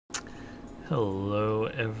Hello,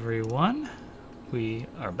 everyone. We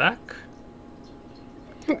are back.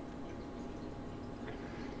 All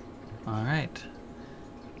right.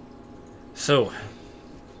 So,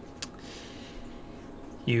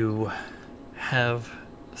 you have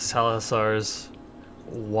Salazar's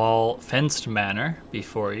fenced manor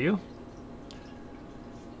before you.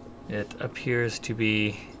 It appears to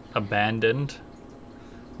be abandoned,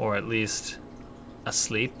 or at least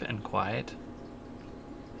asleep and quiet.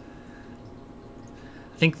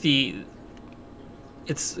 I think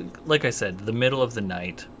it's, like I said, the middle of the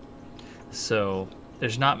night, so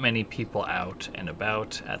there's not many people out and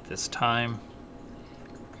about at this time.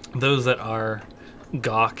 Those that are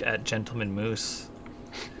gawk at Gentleman Moose.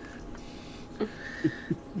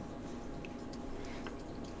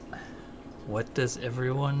 What does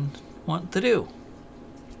everyone want to do?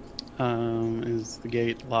 Is the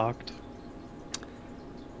gate locked?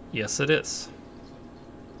 Yes, it is.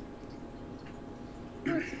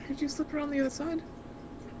 Could you slip around the other side?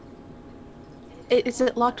 Is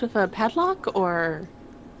it locked with a padlock or?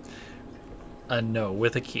 No,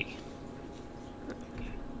 with a key.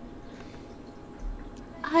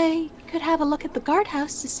 I could have a look at the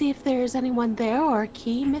guardhouse to see if there's anyone there or a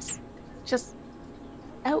key just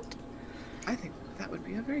out. I think that would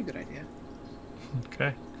be a very good idea.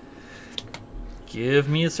 Okay. Give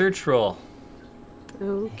me a search roll.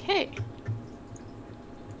 Okay.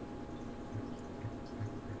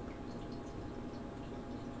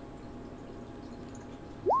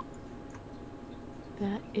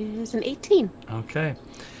 That is an 18. Okay.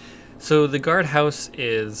 So the guardhouse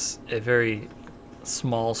is a very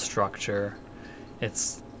small structure.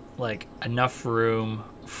 It's like enough room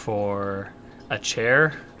for a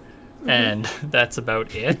chair, and that's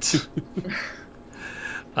about it. So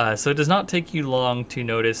it does not take you long to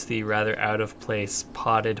notice the rather out-of-place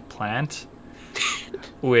potted plant,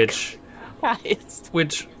 which, I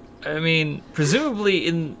mean,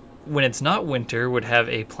 presumably when it's not winter, would have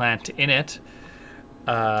a plant in it.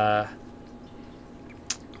 So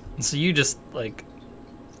you just like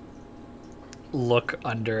look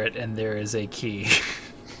under it, and there is a key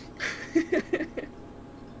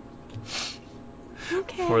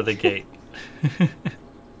for the gate.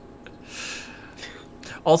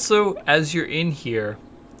 Also, as you're in here,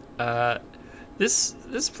 this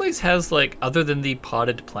place has, like, other than the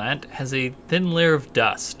potted plant, has a thin layer of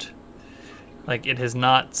dust. Like, it has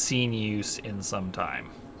not seen use in some time.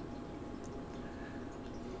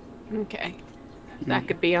 Okay. That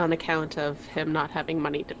could be on account of him not having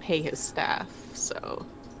money to pay his staff, so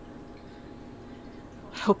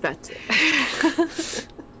hope that's it.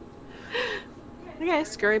 Okay,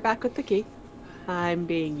 scurry back with the key. I'm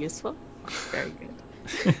being useful. Very good.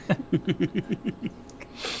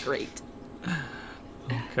 Great.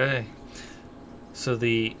 Okay. So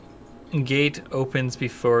the gate opens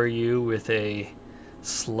before you with a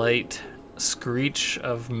slight screech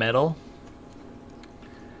of metal.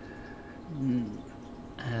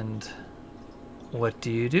 And what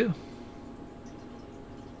do you do?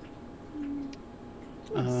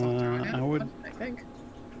 I would. I think.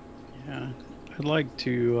 Yeah, I'd like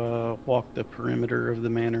to walk the perimeter of the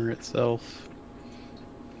manor itself.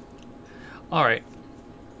 All right.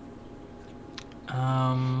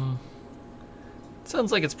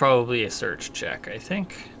 Sounds like it's probably a search check, I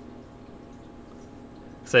think.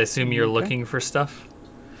 Because I assume you're looking for stuff?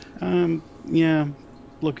 Yeah,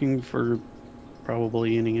 looking for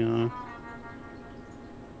probably any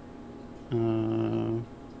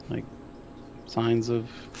like signs of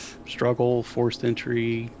struggle, forced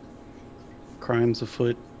entry, crimes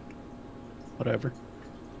afoot, whatever.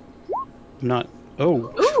 Not.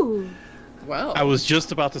 Oh. Ooh. Well, I was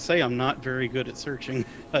just about to say I'm not very good at searching,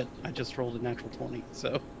 but I just rolled a natural 20,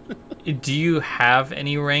 so. Do you have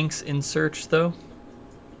any ranks in search, though?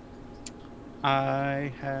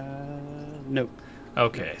 I have... Nope.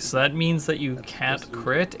 Okay, so that means that you can't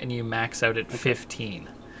crit, and you max out at 15,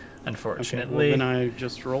 unfortunately. Okay, well, then I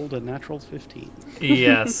just rolled a natural 15.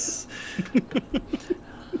 Yes.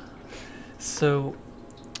 So,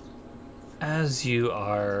 as you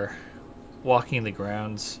are walking the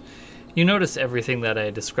grounds, you notice everything that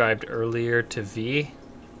I described earlier to V.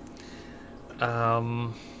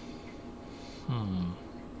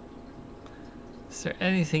 Is there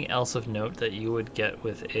anything else of note that you would get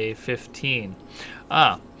with a 15?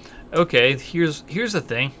 Okay, here's a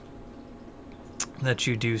thing that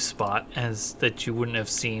you do spot, as that you wouldn't have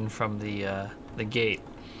seen from the gate,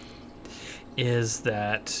 is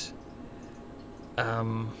that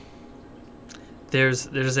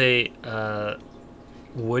there's a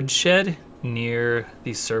woodshed near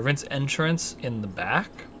the servants' entrance in the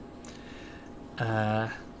back.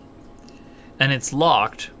 And it's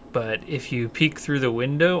locked, but if you peek through the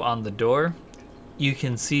window on the door, you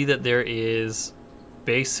can see that there's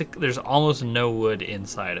almost no wood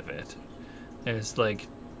inside of it. There's like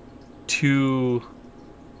 2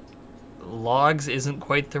 logs isn't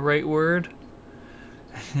quite the right word.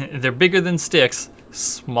 They're bigger than sticks,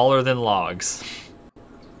 smaller than logs.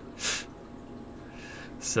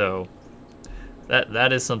 So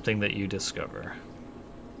that is something that you discover.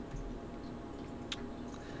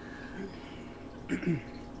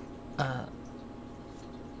 Well,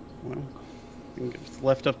 if it's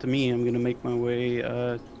left up to me, I'm going to make my way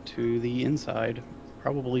to the inside,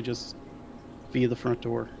 probably just via the front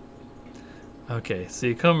door. Okay, so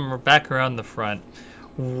you come back around the front.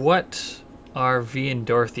 What are V and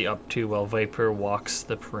Dorothy up to while Viper walks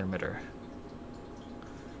the perimeter?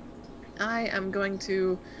 I am going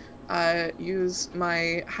to use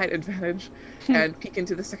my height advantage and peek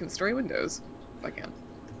into the second story windows if I can.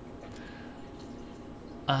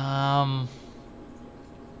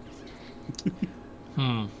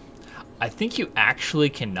 I think you actually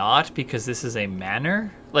cannot because this is a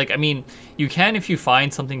manor. Like, I mean, you can if you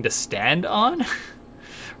find something to stand on,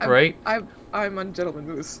 right? I'm on Gentleman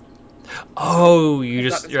Moose. Oh, you I've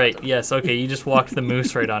just, got this right, one. yes, okay, you just walked the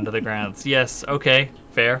moose right onto the ground. Yes, okay,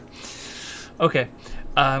 fair. Okay,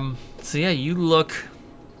 so yeah, you look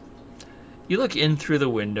in through the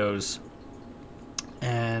windows,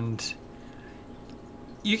 and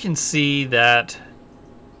you can see that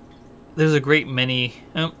there's a great many,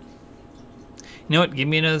 you know what, give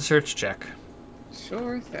me another search check.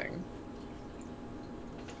 Sure thing.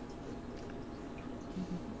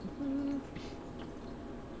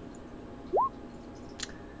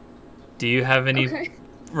 Do you have any Okay.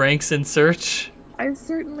 ranks in search? I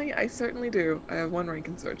certainly do. I have 1 rank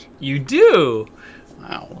in search. You do!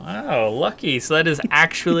 Wow. Wow, lucky. So that is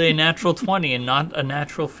actually a natural 20 and not a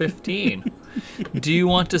natural 15. Do you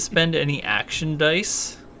want to spend any action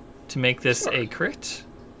dice to make this Sure. a crit?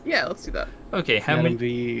 Yeah, let's do that. Okay, how Madam many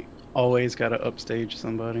V always got to upstage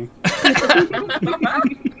somebody.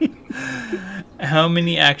 how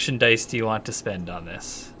many action dice do you want to spend on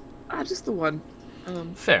this? Just the 1.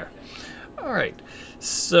 Fair. All right.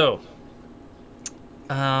 So,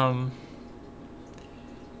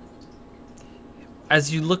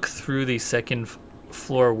 as you look through the second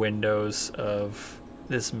floor windows of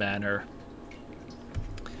this manor,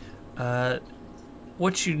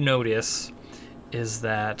 what you notice is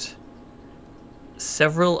that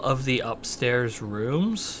several of the upstairs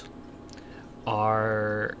rooms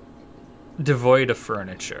are devoid of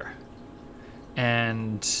furniture.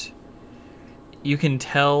 And you can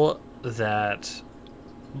tell that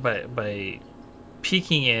by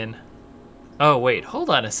peeking in. Oh, wait, hold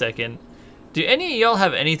on a second. Do any of y'all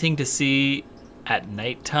have anything to see at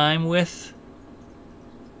nighttime with?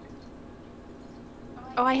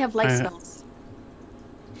 Oh, I have light I- spells.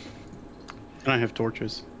 And I have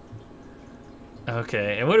torches.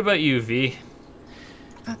 Okay, and what about you, V?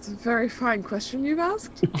 That's a very fine question you've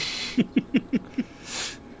asked.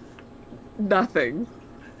 Nothing.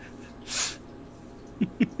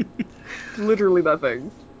 Literally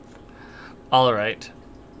nothing. All right.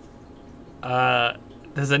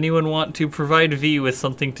 Does anyone want to provide V with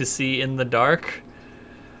something to see in the dark?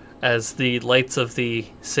 As the lights of the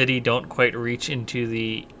city don't quite reach into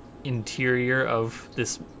the interior of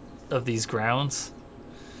these grounds.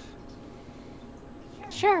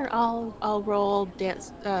 Sure, I'll roll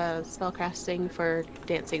dance spellcasting for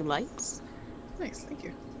dancing lights. Nice, thank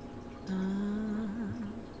you.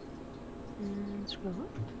 Let's roll up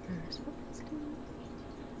for spellcasting.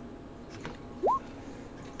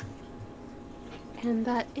 And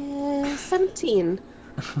that is 17.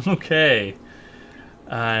 Okay.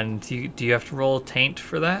 And do you have to roll a taint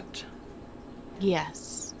for that?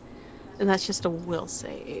 Yes. And that's just a will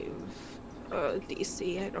save.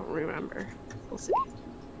 DC, I don't remember. We'll see.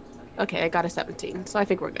 Okay, I got a 17, so I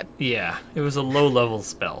think we're good. Yeah, it was a low-level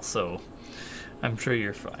spell, so I'm sure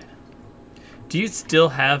you're fine. Do you still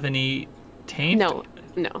have any taint? No.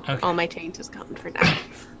 Okay. All my taint is gone for now.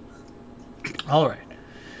 All right.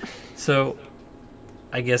 So,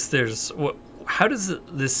 I guess how does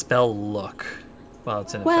this spell look while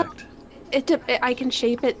it's in Well, effect? I can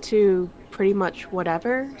shape it to pretty much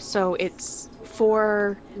whatever. So it's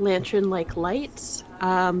 4 lantern-like lights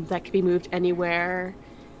that can be moved anywhere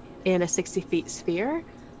in a 60-feet sphere,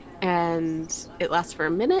 and it lasts for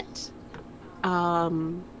a minute.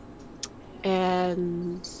 And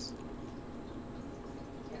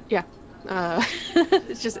yeah,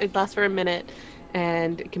 it lasts for a minute,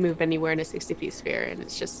 and it can move anywhere in a 60-feet sphere, and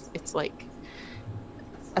it's like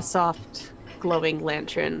a soft glowing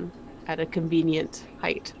lantern at a convenient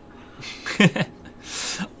height.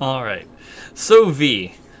 All right. So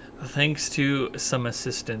V, thanks to some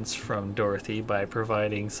assistance from Dorothy by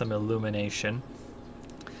providing some illumination,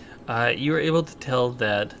 you were able to tell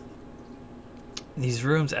that these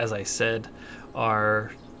rooms, as I said,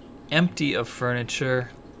 are empty of furniture,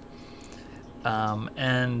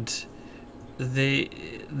 and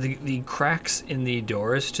the cracks in the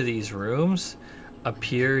doors to these rooms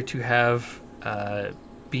appear to have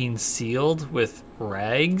been sealed with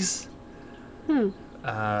rags,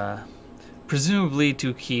 presumably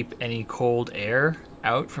to keep any cold air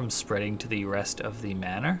out from spreading to the rest of the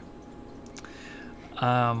manor.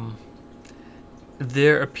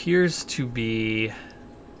 There appears to be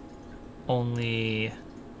only...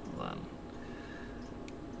 Hold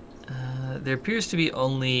on. There appears to be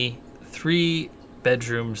only 3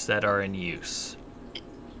 bedrooms that are in use.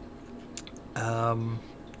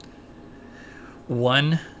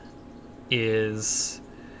 One is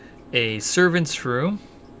a servant's room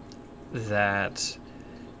that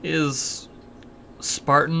is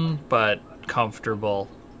Spartan but comfortable.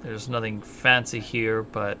 There's nothing fancy here,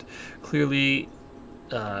 but clearly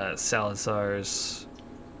Salazar's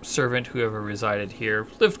servant, whoever resided here,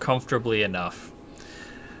 lived comfortably enough.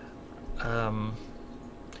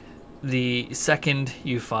 The second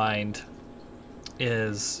you find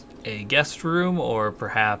is a guest room, or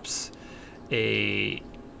perhaps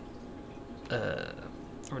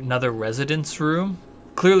another residence room.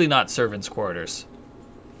 Clearly not servants' quarters.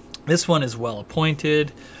 This one is well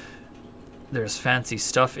appointed. There's fancy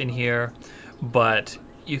stuff in here, but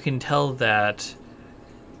you can tell that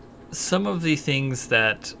some of the things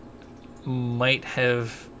that might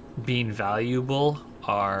have been valuable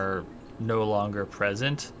are no longer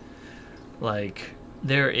present. Like,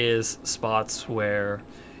 there is spots where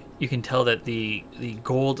you can tell that the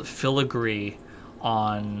gold filigree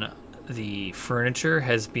on the furniture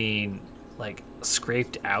has been like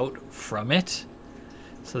scraped out from it,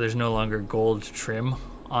 so there's no longer gold trim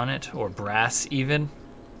on it, or brass even.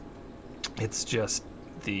 It's just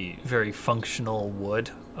the very functional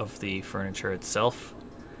wood of the furniture itself.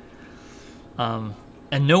 And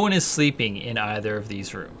no one is sleeping in either of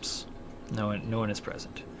these rooms. No one is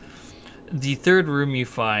present. The third room you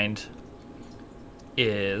find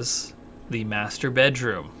is the master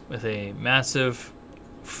bedroom with a massive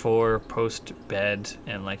 4-post bed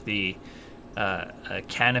and like the a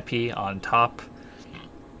canopy on top.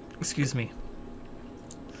 Excuse me.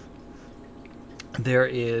 There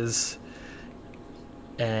is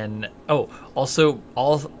also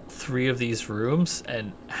all 3 of these rooms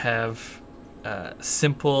and have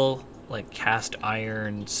simple like cast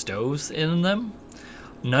iron stoves in them.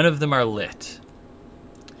 None of them are lit.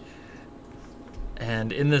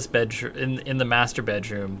 And in this bedroom, in the master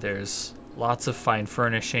bedroom, there's lots of fine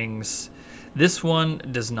furnishings. This one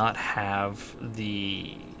does not have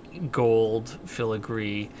the gold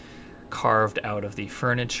filigree carved out of the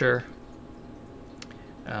furniture.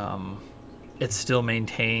 It still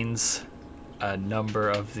maintains a number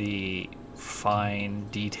of the fine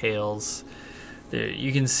details. There,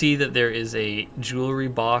 you can see that there is a jewelry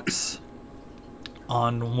box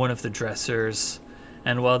on one of the dressers,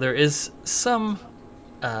 and while there is some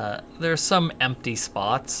there are some empty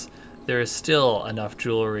spots, there is still enough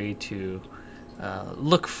jewelry to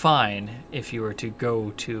look fine if you were to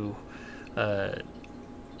go to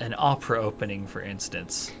an opera opening, for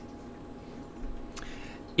instance.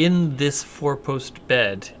 In this 4-post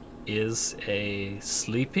bed is a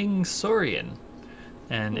sleeping Saurian,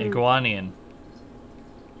 an Iguanian,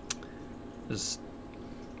 just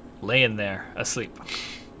laying there asleep.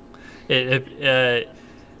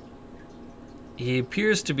 He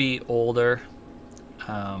appears to be older,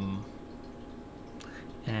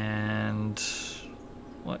 and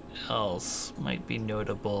what else might be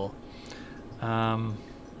notable?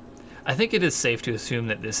 I think it is safe to assume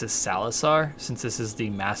that this is Salazar, since this is the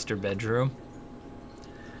master bedroom.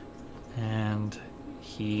 And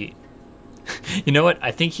he... You know what? I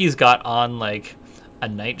think he's got on, like, a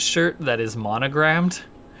nightshirt that is monogrammed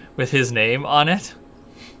with his name on it.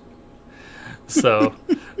 So,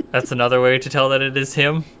 that's another way to tell that it is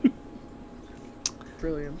him.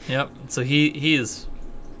 Brilliant. Yep. So he is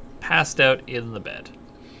passed out in the bed.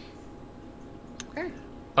 Okay.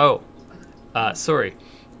 Oh, sorry.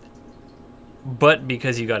 But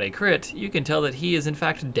because you got a crit, you can tell that he is in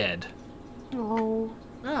fact dead. Oh.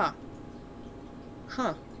 Ah.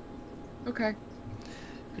 Huh. Okay.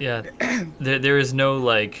 Yeah. There is no,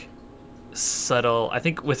 like, subtle... I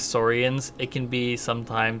think with Saurians, it can be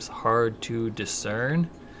sometimes hard to discern,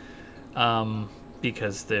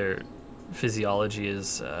 because their physiology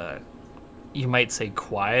is, you might say,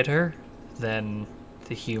 quieter than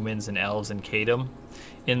the humans and elves and Kadum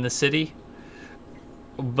in the city,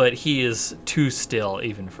 but he is too still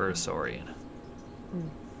even for a Saurian.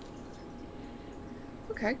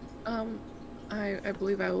 Okay. I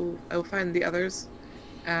believe I will find the others,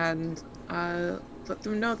 and let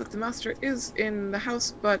them know that the master is in the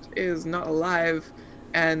house, but is not alive,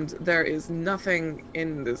 and there is nothing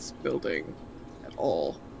in this building at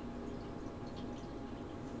all.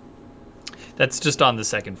 That's just on the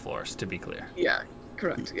second floors, to be clear. Yeah,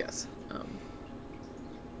 correct. Yes.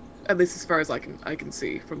 At least as far as I can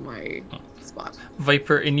see from my spot.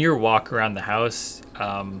 Viper, in your walk around the house,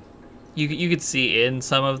 you could see in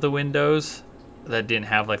some of the windows that didn't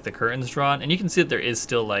have like the curtains drawn, and you can see that there is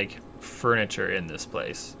still like furniture in this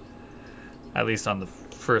place, at least on the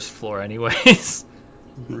first floor, anyways.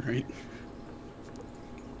 Right.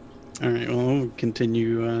 All right. Well, we'll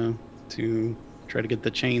continue to try to get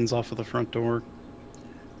the chains off of the front door,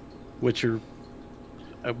 which are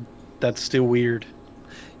that's still weird.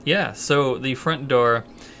 Yeah. So the front door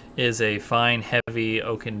is a fine, heavy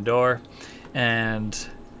oaken door, and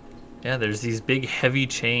yeah, there's these big, heavy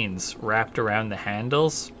chains wrapped around the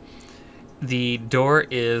handles. The door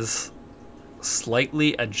is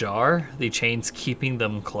slightly ajar, the chains keeping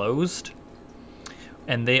them closed,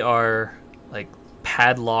 and they are like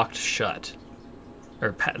padlocked shut.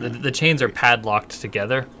 Or the chains are padlocked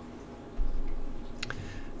together.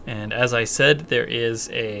 And as I said, there is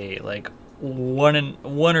a like 1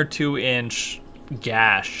 or 2 inch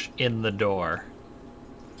gash in the door.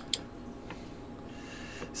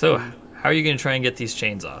 So, how are you going to try and get these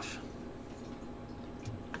chains off?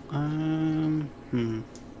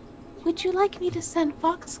 Would you like me to send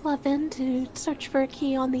Foxglove in to search for a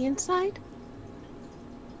key on the inside?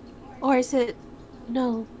 Or is it...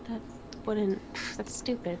 No, that wouldn't... That's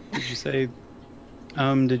stupid. Did you say?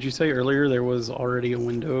 Did you say earlier there was already a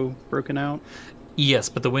window broken out? Yes,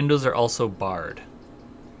 but the windows are also barred.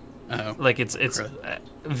 Oh, Like it's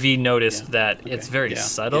V noticed that Okay. it's very Yeah,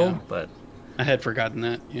 subtle, yeah. but I had forgotten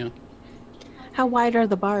that. Yeah. How wide are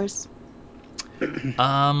the bars?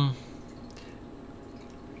 I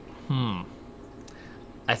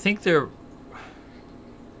think they're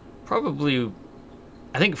probably.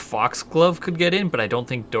 I think Foxglove could get in, but I don't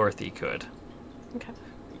think Dorothy could. Okay.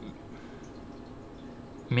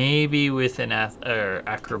 Maybe with an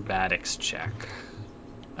acrobatics check.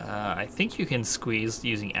 I think you can squeeze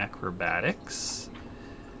using acrobatics.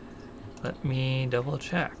 Let me double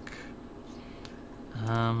check.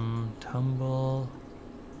 Tumble.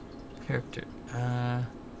 Character.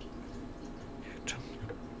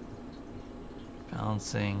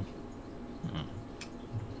 Balancing.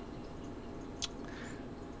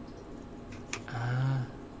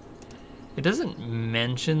 It doesn't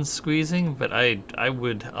mention squeezing, but I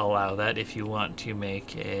would allow that if you want to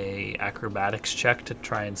make a acrobatics check to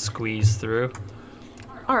try and squeeze through.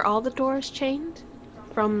 Are all the doors chained?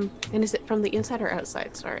 And is it from the inside or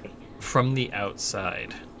outside? Sorry. From the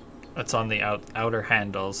outside. That's on the outer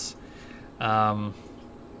handles. Let's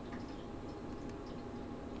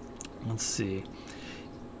see.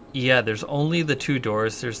 Yeah, there's only the 2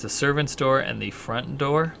 doors. There's the servant's door and the front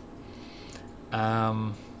door.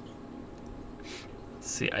 Let's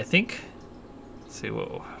see. I think. Let's see.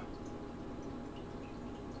 Whoa.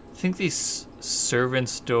 I think the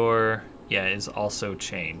servant's door, yeah, is also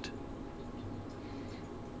chained.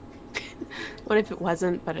 What if it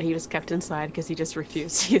wasn't, but he was kept inside because he just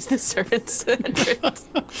refused to use the servant's entrance?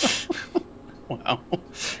 Wow.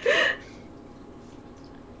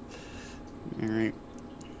 All right.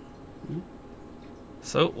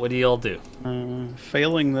 So, what do y'all do?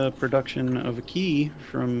 Failing the production of a key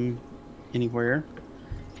from anywhere,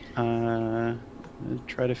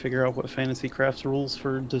 try to figure out what Fantasy Crafts rules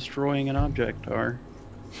for destroying an object are.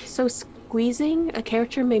 So squeezing, a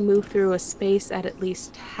character may move through a space at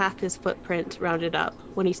least half his footprint rounded up.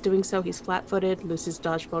 When he's doing so, he's flat-footed, loses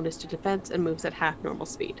dodge bonus to defense, and moves at half normal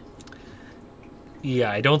speed.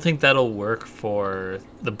 Yeah, I don't think that'll work for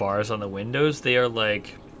the bars on the windows. They are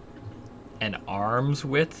like an arm's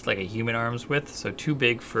width, like a human arm's width, so too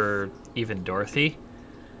big for even Dorothy.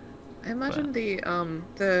 I imagine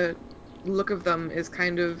the look of them is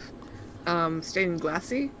kind of stained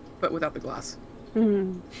glassy, but without the glass.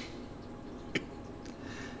 Hmm.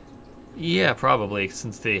 Yeah, probably,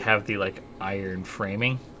 since they have the like iron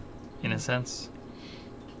framing, in a sense.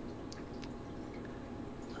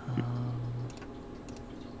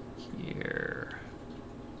 Here.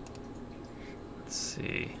 Let's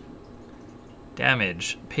see.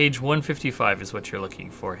 Damage. Page 155 is what you're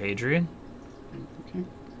looking for, Hadrian. Okay.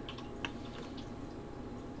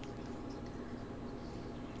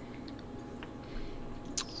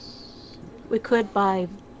 We could buy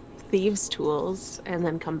thieves' tools and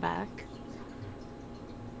then come back.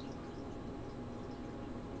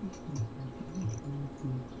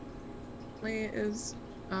 Is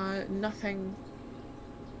nothing.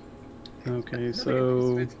 Okay, Nothing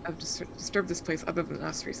so have disturbed this place other than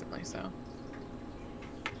us recently. So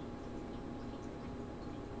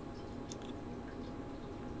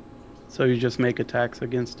you just make attacks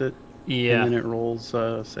against it, Yeah. and then it rolls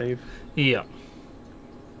save. Yeah.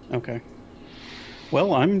 Okay.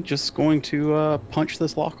 Well, I'm just going to punch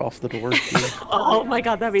this lock off the door. Oh my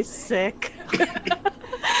god, that'd be sick.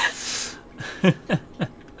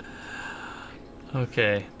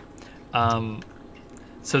 Okay.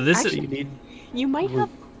 So this Actually, You need You might have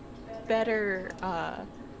a better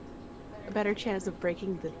chance of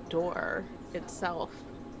breaking the door itself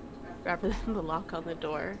rather than the lock on the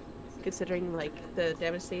door, considering like the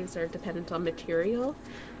damage saves are dependent on material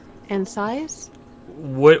and size.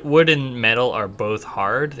 wood and metal are both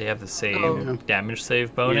hard. They have the same Oh. damage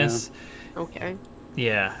save bonus. Okay.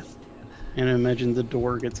 Yeah. And I imagine the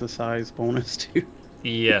door gets a size bonus too.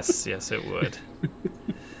 Yes, it would.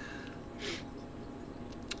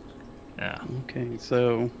 Yeah. Okay,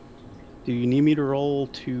 so do you need me to roll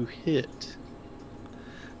to hit?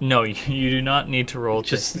 No, you do not need to roll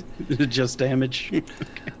Just just damage.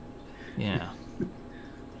 Yeah.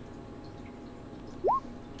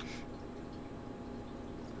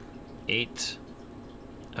 Eight.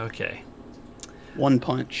 Okay. One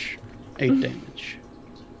punch, 8 damage.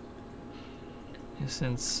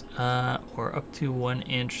 Since we're up to 1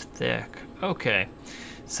 inch thick. Okay.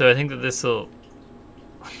 So I think that this will.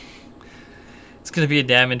 It's going to be a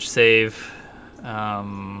damage save.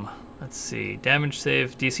 Let's see. Damage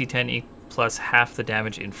save DC 10 plus half the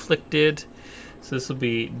damage inflicted. So this will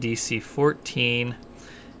be DC 14.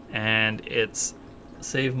 And its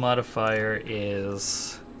save modifier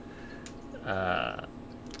is. What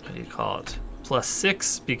do you call it?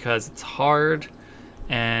 +6 because it's hard.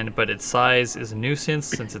 But its size is a nuisance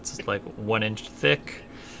since it's like 1 inch thick,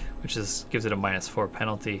 which gives it a -4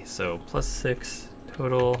 penalty. So +6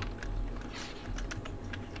 total.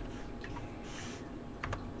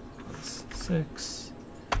 +6.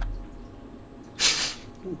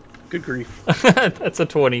 Good grief. That's a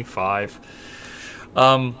 25.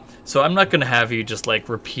 So I'm not gonna have you just like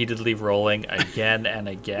repeatedly rolling again and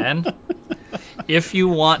again. If you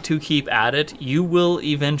want to keep at it, you will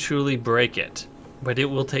eventually break it. But it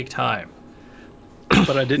will take time.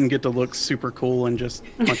 But I didn't get to look super cool and just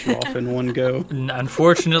punch you off in one go.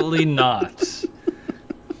 Unfortunately not.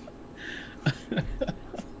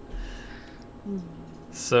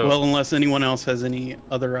 So Well, unless anyone else has any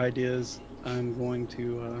other ideas, I'm going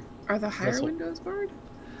to... are the higher Russell. windows barred?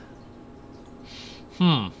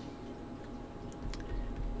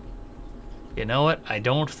 you know what? I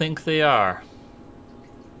don't think they are.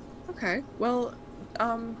 Okay. Well,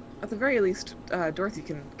 at the very least, Dorothy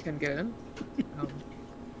can get in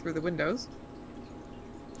through the windows.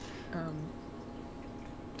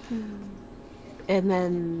 And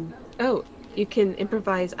then, you can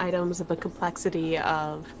improvise items of a complexity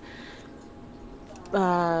of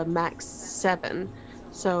max 7.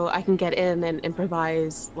 So I can get in and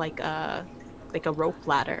improvise like a rope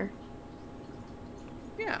ladder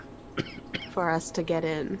Yeah. for us to get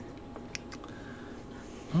in.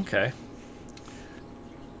 Okay.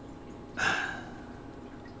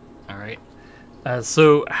 All right.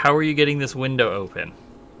 So how are you getting this window open?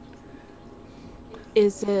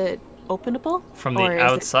 Is it openable? From the Or is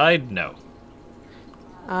outside? No.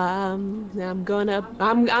 I'm gonna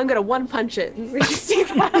one punch it. You see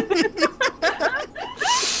that?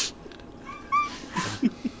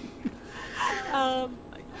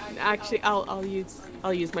 Actually, I'll use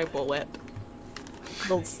my bullwhip.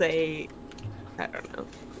 We'll say, I don't know.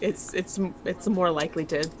 It's more likely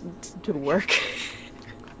to work.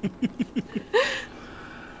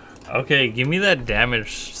 Okay, give me that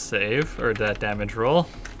damage save or that damage roll.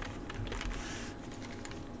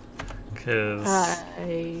 Cause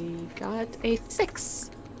I got a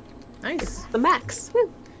 6. Nice. The max.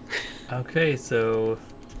 Woo. okay, so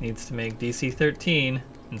needs to make DC 13. And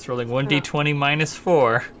it's rolling 1d20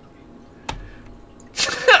 -4.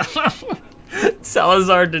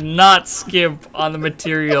 Salazar did not skimp on the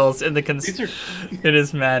materials in the These are in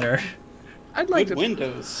his manner. I'd like good to,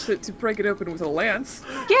 windows. to break it open with a lance.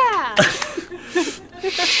 Yeah.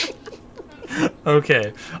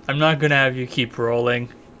 Okay, I'm not gonna have you keep rolling,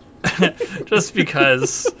 just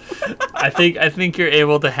because I think you're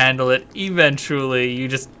able to handle it. Eventually, you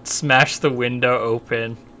just smash the window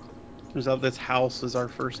open. Turns out this house is our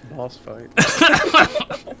first boss fight.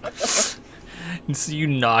 And so you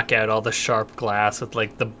knock out all the sharp glass with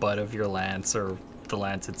like the butt of your lance or the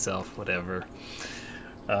lance itself, whatever.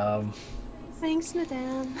 Thanks,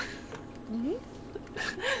 madame.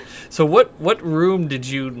 So what room did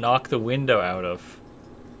you knock the window out of?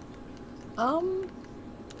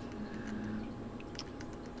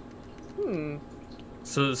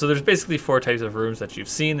 So there's basically 4 types of rooms that you've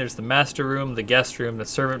seen. There's the master room, the guest room, the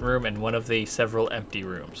servant room, and one of the several empty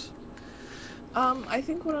rooms. I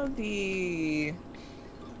think one of the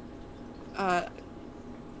I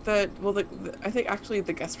think actually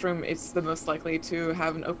the guest room is the most likely to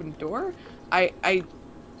have an open door. I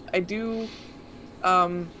do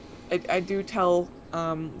tell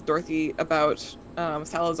Dorothy about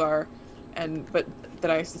Salazar, but that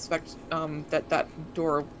I suspect that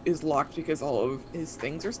door is locked because all of his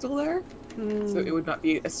things are still there. So it would not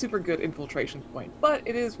be a super good infiltration point, but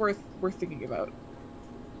it is worth thinking about.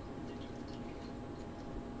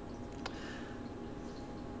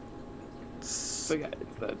 So yeah,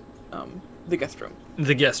 it's the guest room.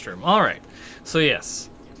 The guest room. All right. So yes.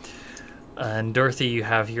 And Dorothy, you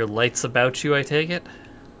have your lights about you, I take it?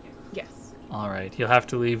 Yes. All right. You'll have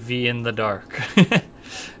to leave V in the dark.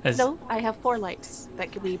 No, I have 4 lights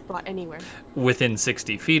that can be brought anywhere. Within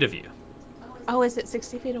 60 feet of you. Oh, is it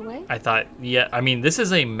 60 feet away? I thought, yeah, I mean, this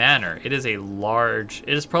is a manor. It is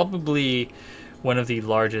probably one of the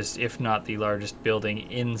largest, if not the largest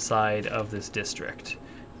building inside of this district.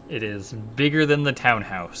 It is bigger than the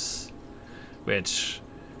townhouse, which,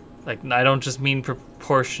 like, I don't just mean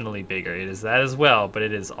proportionally bigger. It is that as well, but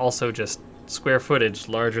it is also just square footage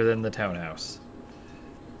larger than the townhouse.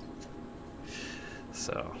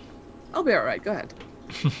 So. I'll be alright, go ahead.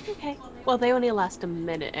 Okay. Well, they only last a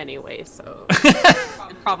minute anyway, so they're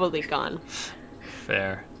probably gone.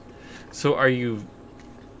 Fair. So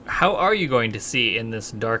how are you going to see in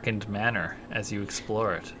this darkened manor as you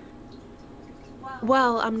explore it?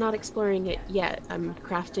 Well, I'm not exploring it yet. I'm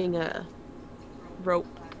crafting a rope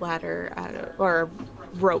ladder or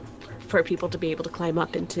rope for people to be able to climb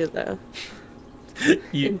up into the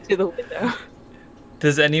into the window.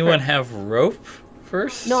 Does anyone have rope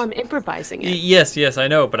first? No, I'm improvising it. Yes, I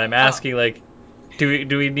know, but I'm asking, like, do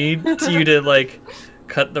we need you to, like,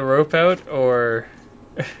 cut the rope out, or?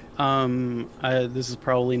 This is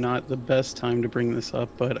probably not the best time to bring this up,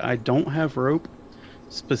 but I don't have rope,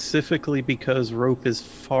 specifically because rope is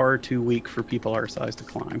far too weak for people our size to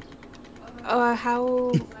climb.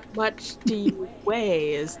 How much do you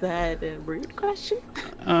weigh? Is that a rude question?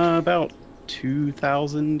 About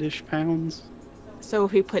 2,000-ish pounds. So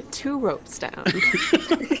if we put 2 ropes down.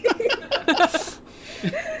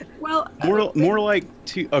 Well, more like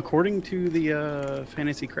according to the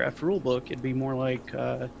Fantasy Craft rulebook, it'd be more like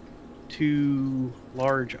 2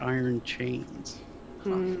 large iron chains.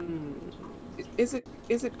 Is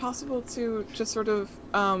it possible to just sort of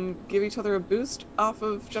give each other a boost off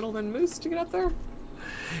of Gentleman Moose to get up there?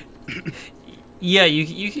 Yeah,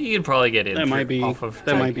 you can probably get in. That might be off of.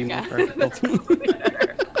 that might be more practical.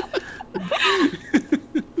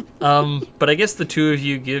 But I guess the 2 of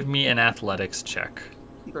you give me an athletics check.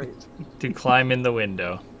 Great. To climb in the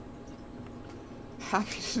window.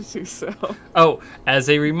 Happy to do so. Oh, as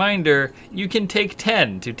a reminder, you can take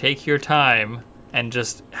 10 to take your time and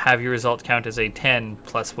just have your result count as a 10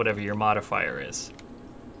 plus whatever your modifier is.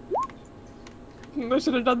 I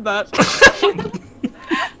should have done that.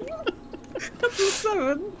 That's a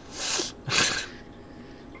 7.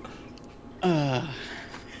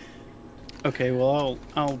 Okay, well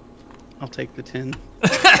I'll take the 10,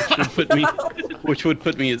 which would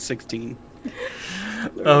put me at 16.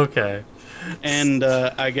 Okay. And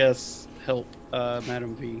I guess help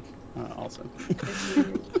Madam V also.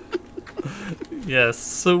 Yes.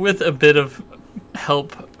 So with a bit of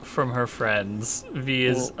help from her friends, V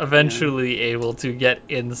is eventually able to get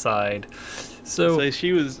inside. So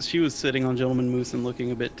she was sitting on Gentleman Moose and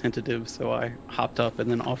looking a bit tentative, so I hopped up and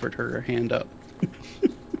then offered her a hand up.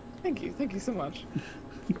 Thank you so much.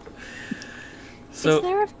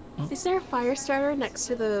 So is there a fire starter next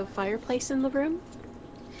to the fireplace in the room?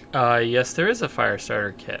 Yes, there is a fire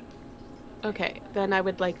starter kit. Okay, then I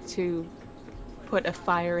would like to put a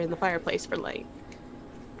fire in the fireplace for light.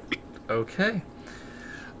 Okay.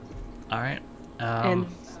 All right. And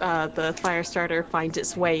the fire starter finds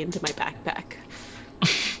its way into my backpack.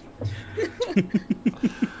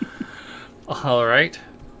 All right.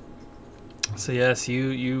 So yes,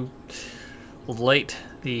 you light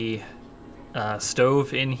the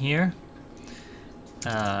stove in here.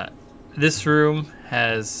 This room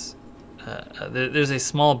has there's a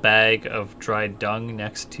small bag of dried dung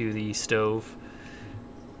next to the stove,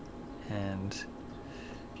 and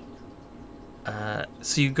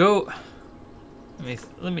so you go.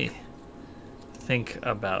 let me think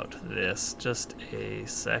about this just a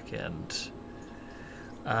second.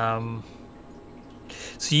 So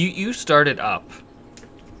you start it up,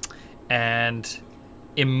 and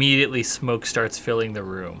immediately smoke starts filling the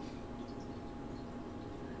room.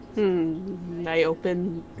 I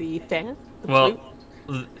open the fan. The Well,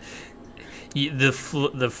 flute.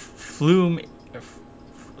 the flume,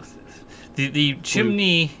 the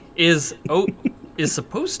chimney is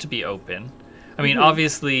supposed to be open. I mean,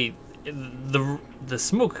 obviously, the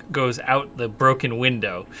smoke goes out the broken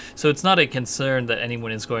window, so it's not a concern that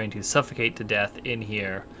anyone is going to suffocate to death in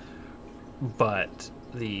here. But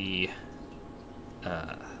the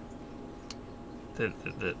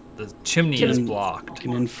chimney is blocked. You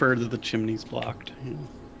can infer that the chimney's blocked. Yeah.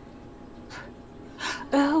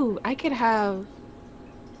 Oh, I could have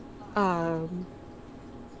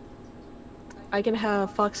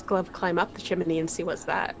Foxglove climb up the chimney and see what's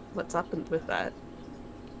up with that.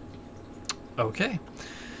 Okay.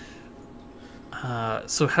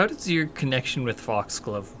 So how does your connection with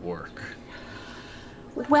Foxglove work?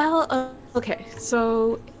 Well, okay,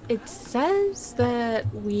 so it says that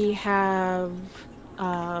we have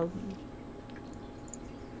let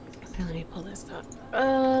me pull this up.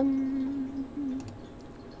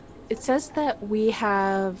 It says that we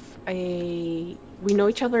know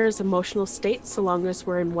each other's emotional states so long as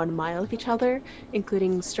we're in 1 mile of each other,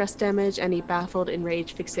 including stress damage, any baffled,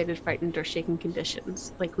 enraged, fixated, frightened, or shaken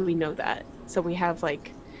conditions. Like, we know that. So we have,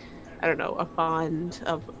 like, I don't know, a bond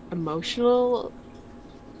of emotional,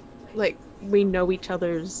 like, we know each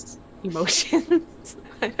other's emotions.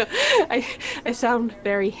 I sound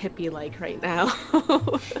very hippie-like right now.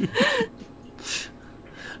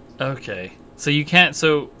 Okay. So you can't,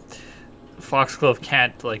 so Foxglove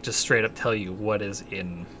can't, like, just straight up tell you what is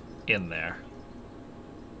in there.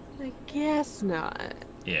 I guess not.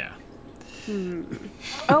 Yeah.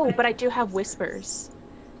 Oh, but I do have whispers,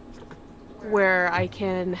 where I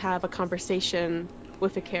can have a conversation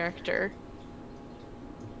with a character.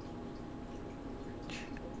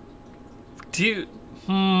 Do you,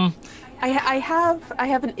 I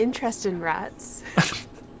have an interest in rats.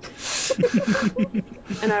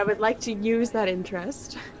 And I would like to use that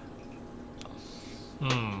interest.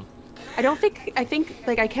 I think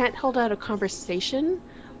like I can't hold out a conversation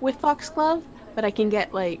with Foxglove, but I can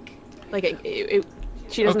get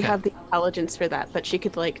she doesn't Okay. have the intelligence for that, but she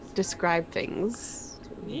could like describe things.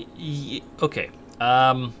 Okay.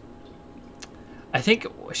 I think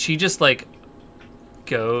she just, like,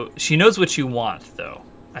 she knows what you want, though,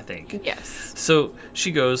 I think. Yes. So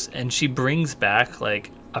she goes and she brings back,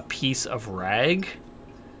 like, a piece of rag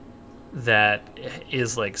that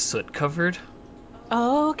is, like, soot covered.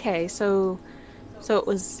 Oh, okay. So it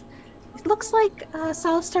looks like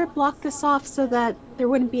Southstar blocked this off so that there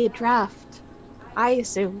wouldn't be a draft, I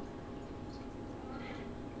assume.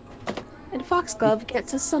 And Foxglove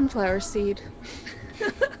gets a sunflower seed.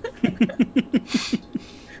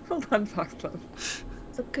 Well done, Foxglove.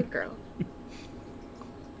 It's a good girl.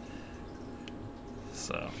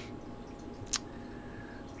 So,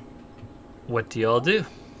 what do y'all do?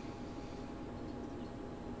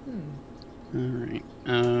 All right.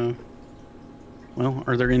 Well,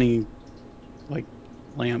 are there any, like,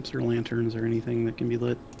 lamps or lanterns or anything that can be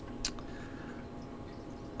lit?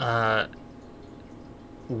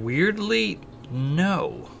 Weirdly,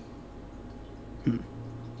 no.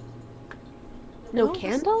 No Well,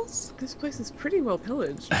 candles? This place is pretty well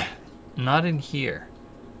pillaged. Not in here.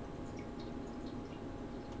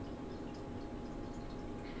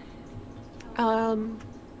 I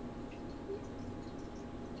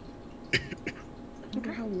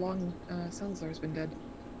wonder how long Salazar's been dead.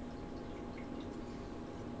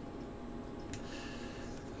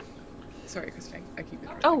 Sorry, Christine. I keep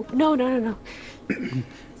interrupting. Oh, no.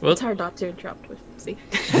 Well, It's hard not to interrupt with see.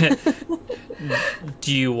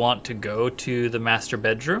 do you want to go to the master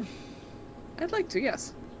bedroom? I'd like to,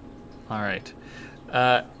 yes. All right.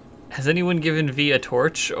 Has anyone given V a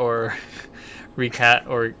torch or recast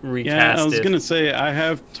Yeah, I was it? gonna say I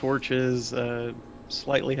have torches.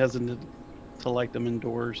 Slightly hesitant to light them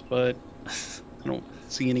indoors, but I don't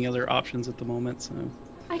see any other options at the moment. So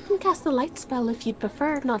I can cast the light spell if you'd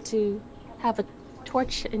prefer not to have a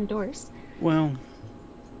torch indoors. well,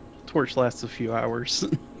 torch lasts a few hours.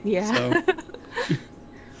 Yeah. So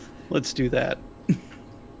let's do that.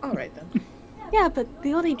 All right, then. Yeah, but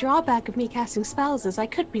the only drawback of me casting spells is I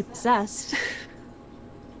could be possessed.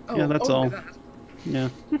 Oh, Yeah, that's look all. at that. Yeah.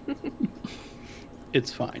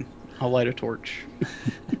 It's fine. I'll light a torch.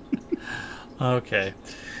 Okay.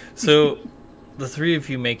 So the three of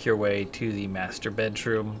you make your way to the master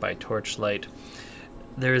bedroom by torchlight.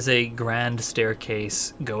 there's a grand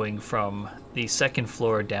staircase going from the second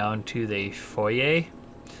floor down to the foyer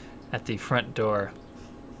at the front door.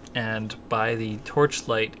 And by the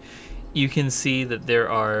torchlight, you can see that there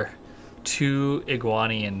are 2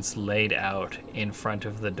 iguanians laid out in front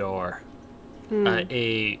of the door.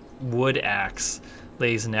 A wood axe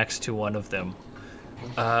lays next to one of them.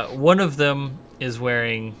 One of them is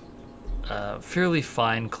wearing fairly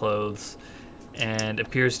fine clothes and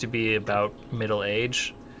appears to be about middle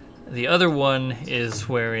age. The other one is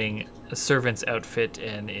wearing a servant's outfit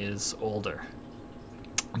and is older.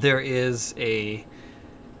 There's a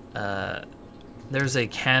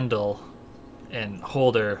candle and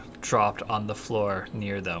holder dropped on the floor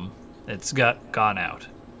near them. It's gone out.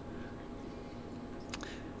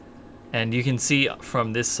 And you can see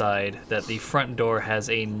from this side that the front door has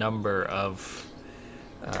a number of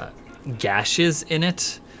gashes in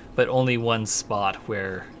it, but only one spot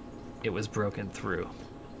where it was broken through.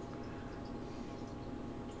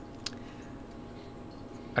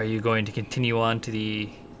 Are you going to continue on to the...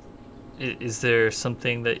 Is there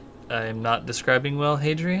something that I'm not describing well,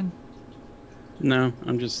 Hadrian? No,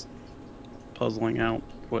 I'm just puzzling out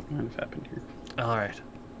what might have happened here. All right.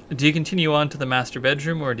 Do you continue on to the master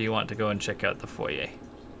bedroom, or do you want to go and check out the foyer?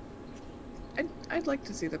 I'd like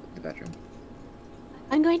to see the bedroom.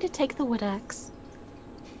 I'm going to take the wood axe.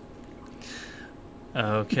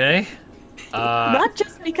 Okay. Not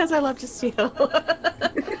just because I love to steal.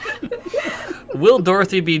 Will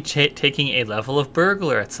Dorothy be taking a level of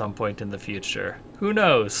burglar at some point in the future? Who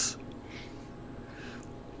knows?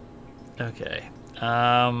 Okay.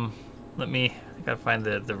 I gotta find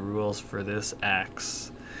the rules for this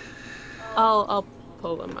axe. I'll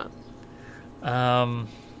pull them up.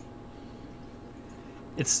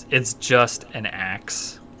 It's just an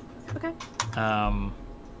axe. Okay.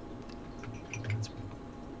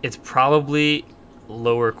 It's probably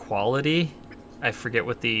lower quality. I forget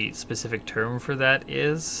what the specific term for that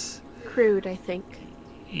is. Crude, I think.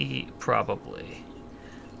 Probably.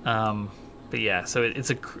 But yeah, so it's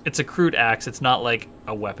a crude axe. It's not like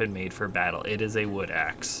a weapon made for battle. It is a wood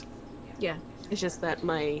axe. Yeah, it's just that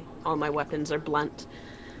all my weapons are blunt.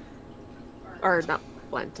 Or not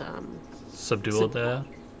blunt, Subdual. Yeah.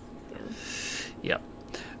 Yep.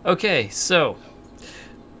 Okay, so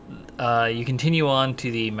you continue on to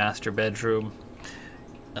the master bedroom.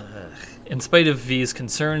 In spite of V's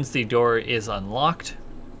concerns, the door is unlocked.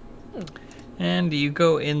 And you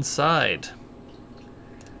go inside.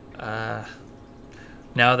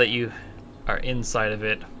 Now that you are inside of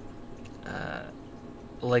it,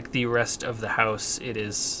 like the rest of the house, it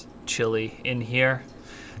is chilly in here.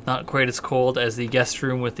 Not quite as cold as the guest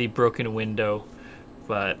room with the broken window,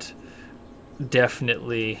 but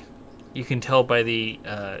definitely you can tell by the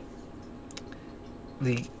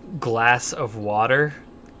glass of water,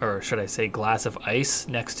 or should I say glass of ice,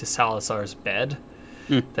 next to Salazar's bed,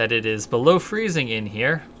 that it is below freezing in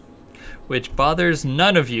here, which bothers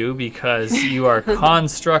none of you because you are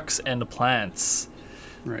constructs and plants.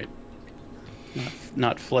 Right.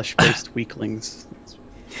 Not flesh-based weaklings.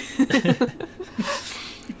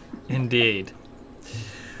 Indeed.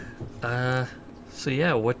 So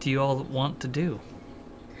yeah, what do you all want to do?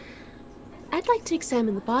 I'd like to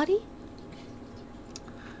examine the body.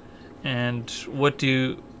 And what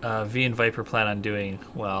do V and Viper plan on doing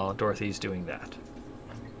while Dorothy's doing that?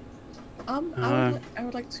 I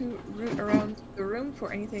would like to root around the room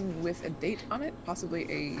for anything with a date on it,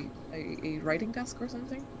 possibly a writing desk or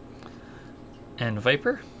something. And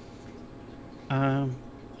Viper?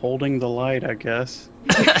 Holding the light, I guess.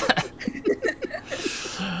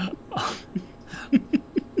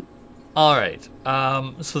 All right.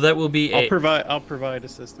 So that will be I'll provide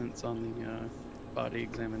assistance on the body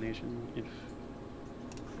examination if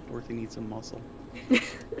Dorothy needs some muscle.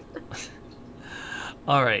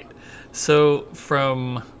 All right. So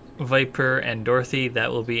from Viper and Dorothy,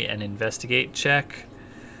 that will be an investigate check.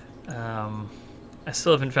 I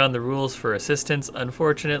still haven't found the rules for assistance,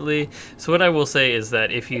 unfortunately. So what I will say is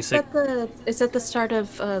that if you It's at the start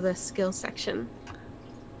of the skill section.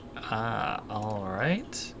 All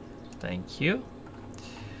right. Thank you.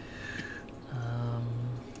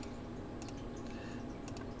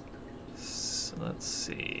 So let's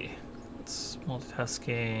see. It's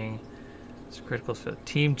multitasking. It's critical for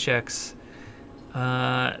team checks.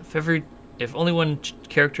 If only one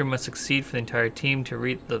character must succeed for the entire team to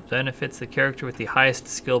reap the benefits, the character with the highest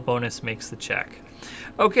skill bonus makes the check.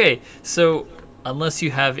 Okay, so unless you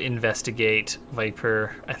have investigate,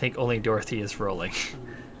 Viper, I think only Dorothy is rolling.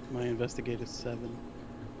 My investigate is 7.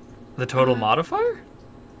 The total modifier?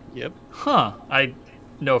 Yep. Huh.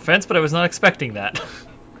 No offense, but I was not expecting that.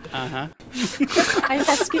 Uh-huh. I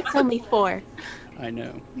investigate's only 4. I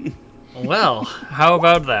know. Well, how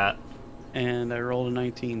about that? And I rolled a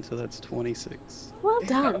 19, so that's 26. Well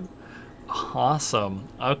done. Awesome.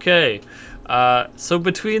 Okay. So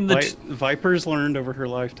between the Viper's learned over her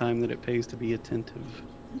lifetime that it pays to be attentive.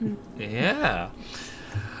 yeah.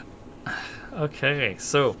 Okay,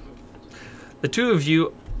 so the two of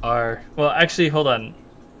you are well. Actually, hold on.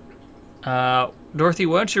 Dorothy,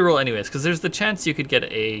 why don't you roll anyways? Because there's the chance you could get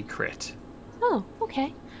a crit. Oh,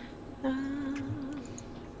 okay.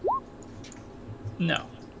 No,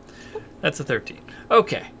 that's a 13.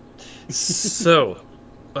 Okay, so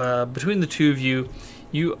between the two of you,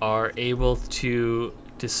 you are able to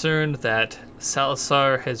discern that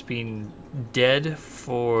Salazar has been dead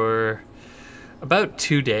for about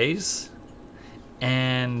 2 days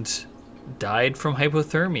and died from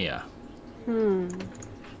hypothermia. Do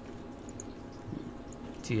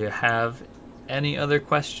you have any other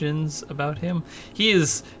questions about him? He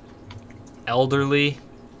is elderly.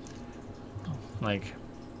 Like,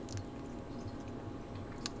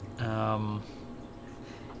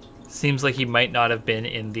 seems like he might not have been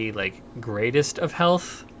in the, like, greatest of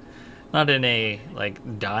health. Not in a,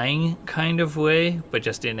 like, dying kind of way, but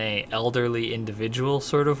just in a elderly individual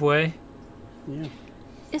sort of way. Yeah.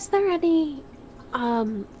 Is there any,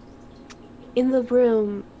 in the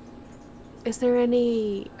room, is there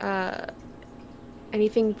any,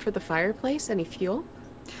 anything for the fireplace? Any fuel?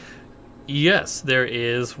 Yes, there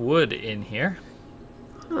is wood in here.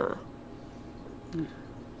 Huh.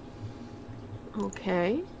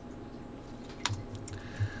 Okay.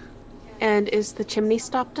 And is the chimney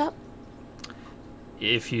stopped up?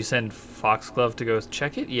 If you send Foxglove to go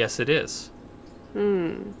check it, yes, it is.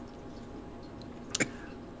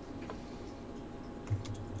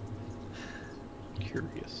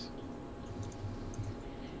 Curious.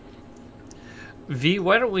 V,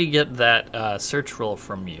 why don't we get that search roll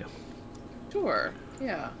from you? Sure.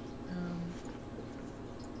 Yeah.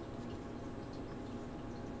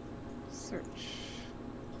 Search.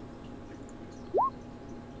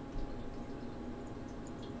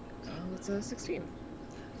 It's a 16.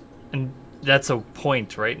 And that's a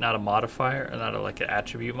point, right? Not a modifier, or not like an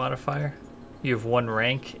attribute modifier. You have 1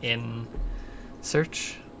 rank in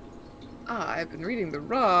search. I've been reading the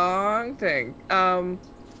wrong thing. I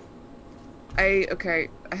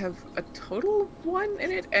have a total of 1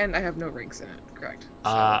 in it, and I have no ranks in it. Correct.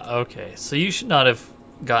 Okay. So you should not have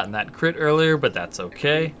gotten that crit earlier, but that's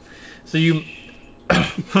okay. So you,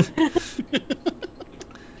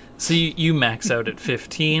 so you max out at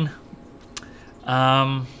 15.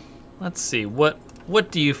 Let's see.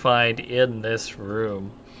 What do you find in this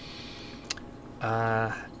room?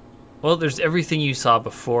 Well, there's everything you saw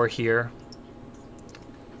before here.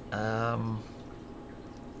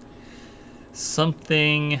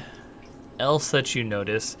 Something else that you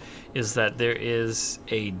notice is that there is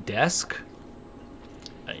a desk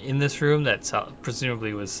in this room that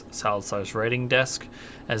presumably was Salazar's writing desk,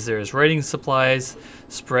 as there is writing supplies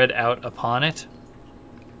spread out upon it,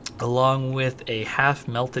 along with a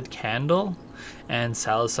half-melted candle and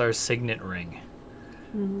Salazar's signet ring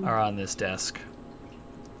are on this desk.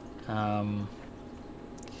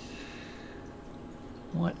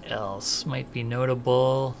 What else might be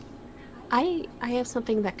notable? I have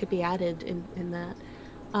something that could be added in that.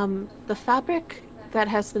 The fabric that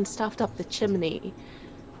has been stuffed up the chimney,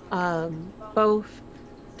 both,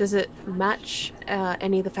 does it match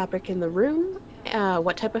any of the fabric in the room?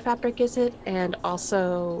 What type of fabric is it? And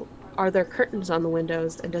also, are there curtains on the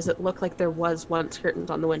windows? And does it look like there was once curtains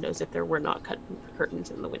on the windows if there were not curtains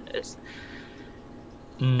in the windows?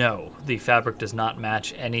 No, the fabric does not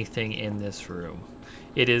match anything in this room.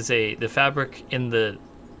 It is the fabric in the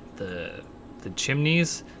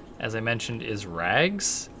chimneys, as I mentioned, is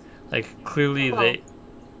rags. Like, clearly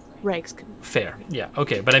rags. Fair, yeah,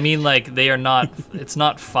 okay. But I mean, like, they are not, it's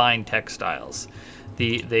not fine textiles.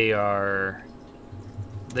 They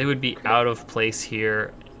would be out of place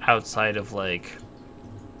here outside of, like,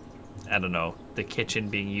 I don't know, the kitchen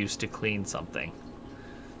being used to clean something.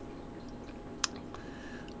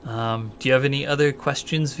 Do you have any other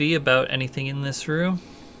questions, V, about anything in this room?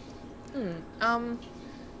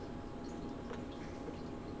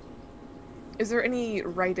 Is there any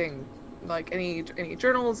writing, like any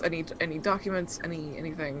journals, any documents,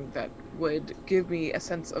 anything that would give me a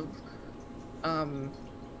sense of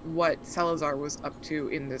what Salazar was up to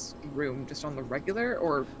in this room, just on the regular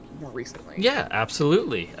or more recently? Yeah,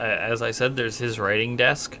 absolutely. As I said, there's his writing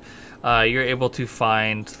desk. You're able to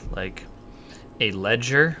find, like, a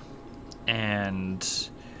ledger and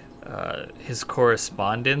his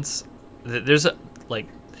correspondence. There's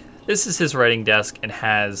This is his writing desk and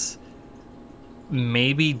has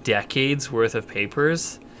maybe decades worth of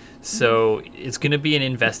papers. So it's going to be an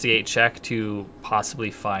investigate check to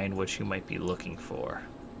possibly find what you might be looking for.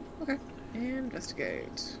 Okay.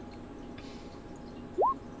 Investigate.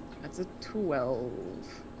 That's a 12.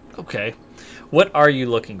 Okay. What are you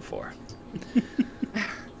looking for?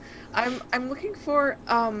 I'm looking for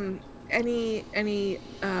any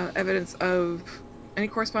evidence of any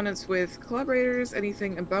correspondence with collaborators,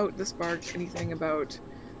 anything about the Spark, anything about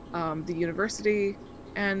the university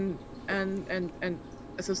and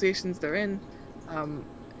associations they're in,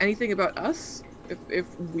 anything about us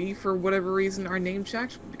if we for whatever reason are name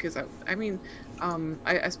checked, because I mean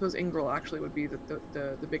I suppose Ingrel actually would be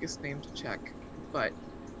the biggest name to check, but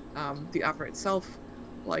the opera itself,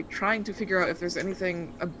 like trying to figure out if there's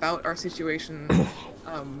anything about our situation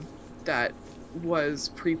that was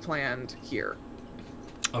pre-planned here.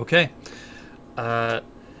 Okay.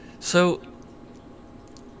 So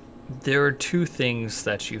there are two things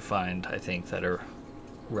that you find, I think, that are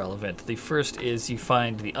relevant. The first is you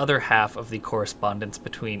find the other half of the correspondence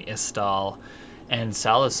between Istal and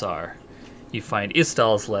Salazar. You find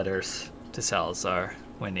Istal's letters to Salazar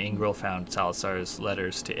when Ingrel found Salazar's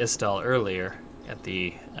letters to Istal earlier at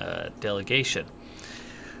the delegation.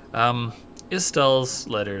 Istal's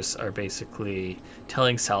letters are basically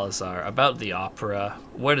telling Salazar about the opera,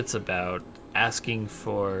 what it's about, asking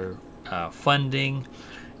for funding,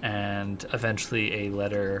 and eventually a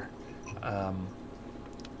letter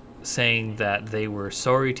saying that they were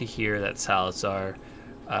sorry to hear that Salazar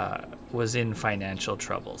was in financial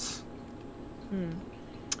troubles.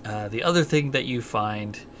 The other thing that you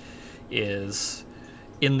find is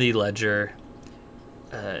in the ledger,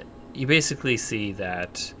 you basically see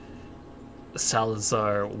that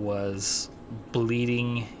Salazar was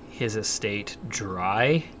bleeding his estate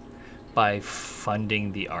dry by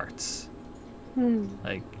funding the arts.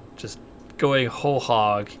 Like, just going whole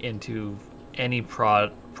hog into any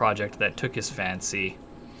project that took his fancy.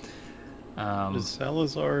 Does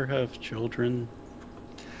Salazar have children?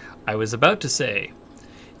 I was about to say,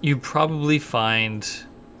 you probably find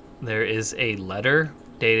there is a letter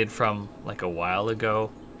dated from like a while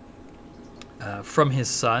ago from his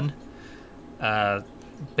son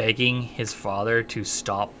begging his father to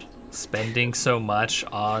stop spending so much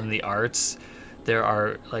on the arts. There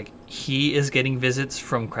are, like, he is getting visits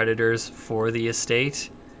from creditors for the estate,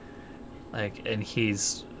 like, and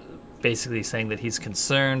he's basically saying that he's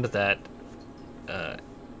concerned that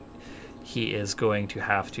he is going to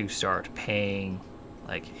have to start paying,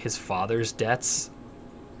 like, his father's debts.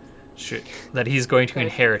 That he's going to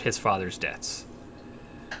inherit his father's debts.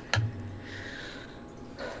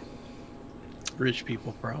 Rich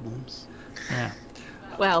people problems. Yeah.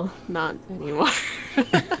 Well, not anymore.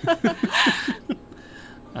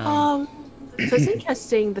 So it's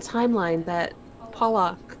interesting, the timeline that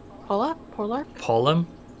Polam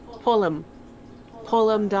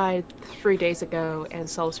died 3 days ago and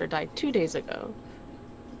Salazar died 2 days ago.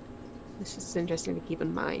 This is interesting to keep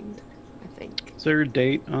in mind, I think. Is there a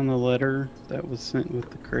date on the letter that was sent with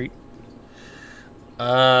the crate?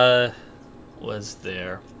 Was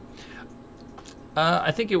there?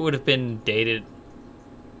 I think it would have been dated,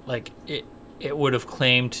 like, it would have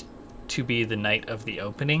claimed to be the night of the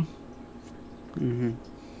opening. Mm-hmm.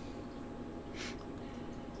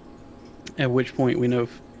 At which point we know,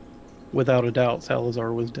 without a doubt,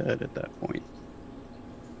 Salazar was dead at that point.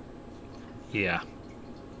 Yeah.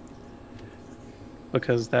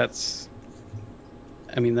 Because that's,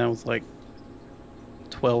 I mean, that was like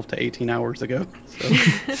 12 to 18 hours ago. So.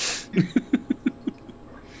 It's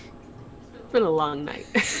been a long night.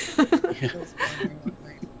 Yeah.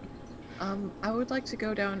 I would like to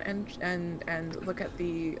go down and look at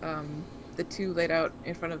the two laid out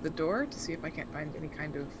in front of the door to see if I can't find any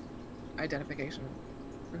kind of identification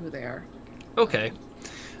for who they are. Okay.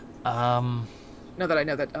 Now that I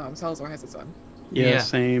know that Salazar has a son. Yeah,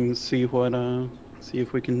 same. See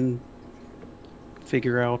if we can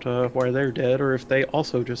figure out why they're dead, or if they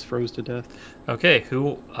also just froze to death. Okay.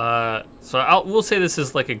 We'll say this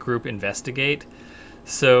is like a group investigate.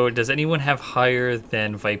 So does anyone have higher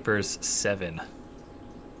than Viper's 7?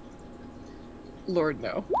 Lord,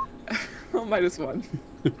 no. -1.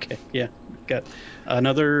 Okay, yeah. Got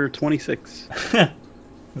another 26.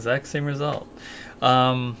 Exact same result.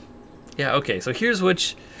 Yeah, okay. So here's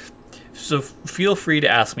so feel free to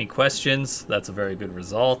ask me questions. That's a very good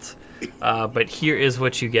result. But here is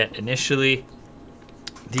what you get initially.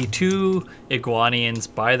 The two Iguanians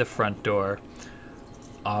by the front door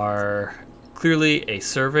are clearly a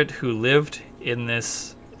servant who lived in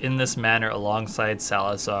this manor alongside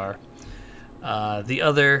Salazar. The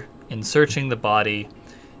other in searching the body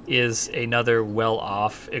is another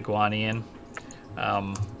well-off Iguanian,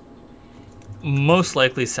 most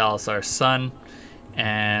likely Salazar's son,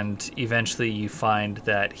 and eventually you find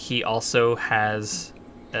that he also has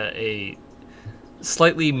a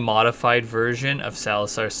slightly modified version of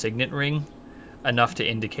Salazar's signet ring, enough to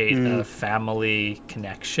indicate a family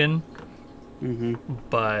connection,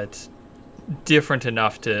 but different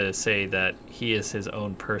enough to say that he is his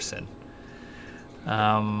own person.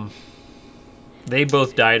 They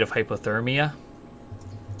both died of hypothermia,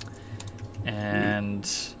 and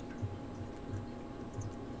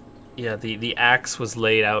yeah, the axe was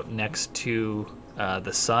laid out next to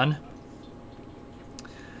the son,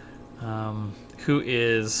 who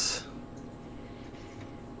is,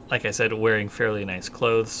 like I said, wearing fairly nice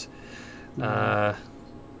clothes. Let's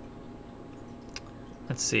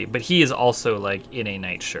see, but he is also like in a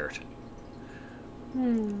nightshirt.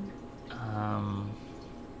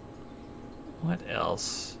 What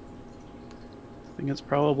else? I think it's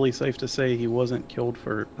probably safe to say he wasn't killed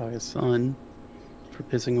by his son for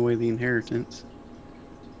pissing away the inheritance.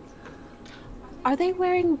 Are they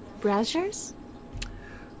wearing braziers?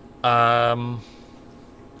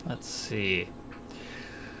 Let's see.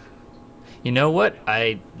 You know what?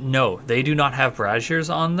 No, they do not have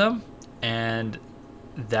braziers on them, and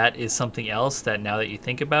that is something else that, now that you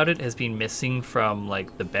think about it, has been missing from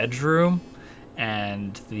like the bedroom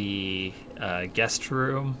and the guest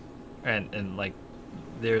room, and like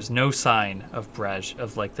there's no sign of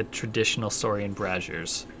like the traditional Saurian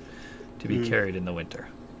braziers to be carried in the winter.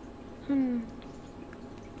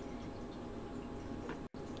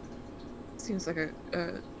 Seems like a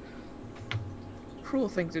cruel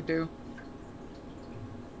thing to do.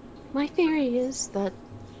 My theory is that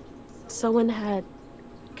someone had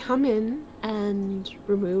come in and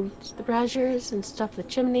removed the braziers and stuffed the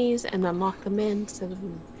chimneys and then locked them in, so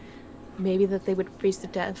maybe that they would freeze to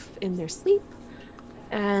death in their sleep.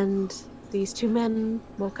 And these two men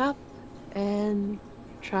woke up and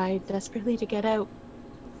tried desperately to get out.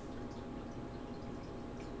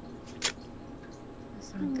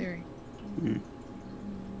 Sound theory.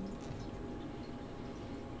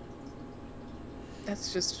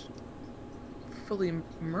 That's just fully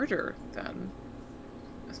murder, then,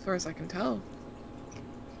 as far as I can tell.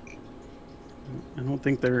 I don't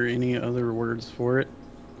think there are any other words for it.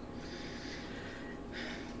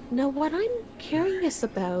 Now, what I'm curious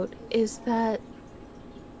about is that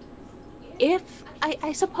if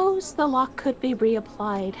I suppose the lock could be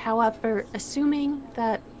reapplied, however, assuming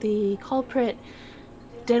that the culprit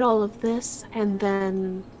did all of this and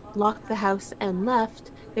then locked the house and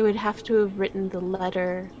left, they would have to have written the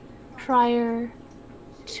letter prior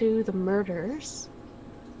to the murders.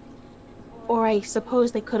 Or I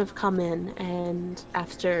suppose they could have come in and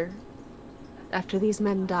after these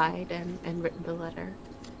men died and written the letter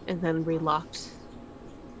and then relocked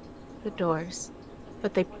the doors.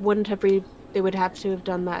 But they wouldn't have they would have to have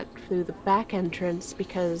done that through the back entrance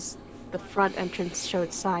because the front entrance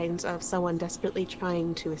showed signs of someone desperately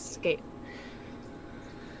trying to escape.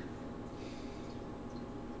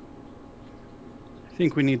 I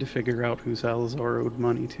think we need to figure out who Salazar owed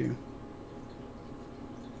money to.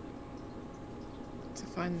 It's a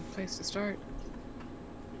fine place to start.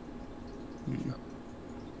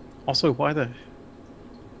 Also, what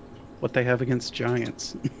they have against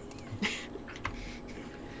giants?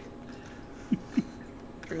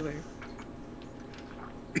 Truly.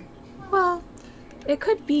 Well, it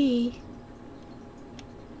could be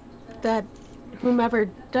that whomever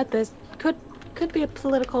did this could be a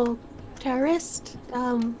political terrorist.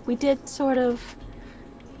 We did sort of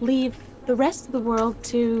leave the rest of the world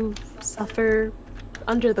to suffer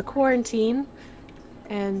under the quarantine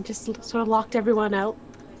and just sort of locked everyone out,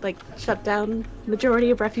 like shut down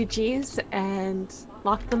majority of refugees and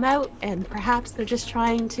locked them out, and perhaps they're just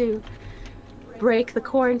trying to break the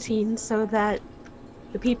quarantine so that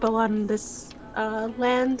the people on this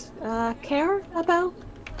land care about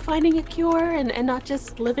finding a cure and not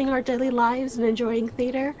just living our daily lives and enjoying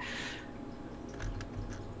theater.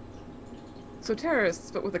 So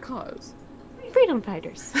terrorists, but with a cause. Freedom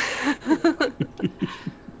fighters.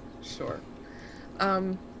 Sure.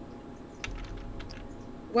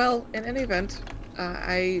 Well, in any event,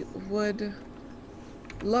 I would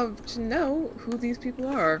love to know who these people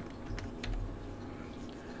are.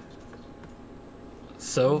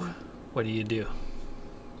 So, what do you do?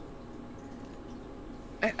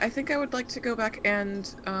 I think I would like to go back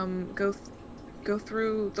and go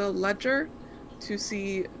through the ledger to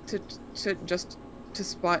see to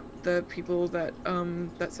spot the people that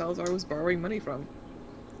that Salazar was borrowing money from,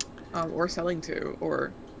 or selling to,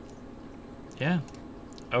 or Yeah.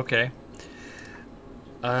 Okay.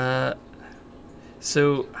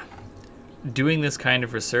 So doing this kind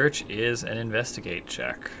of research is an investigate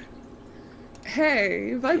check.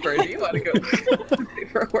 Hey, Viper, do you want to go look at the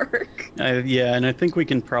paperwork? Yeah, and I think we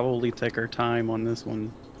can probably take our time on this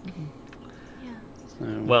one. Yeah.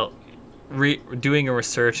 So, Well, doing a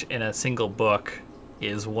research in a single book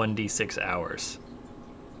is 1d6 hours.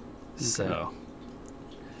 So,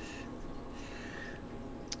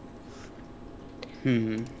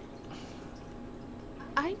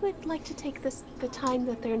 I would like to take the time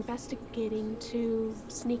that they're investigating to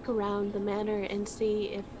sneak around the manor and see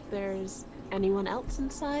if there's anyone else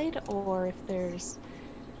inside, or if there's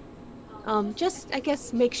just, I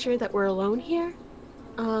guess, make sure that we're alone here,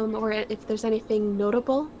 or if there's anything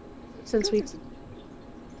notable since we.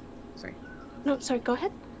 Sorry. No, sorry. Go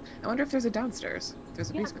ahead. I wonder if there's a downstairs. If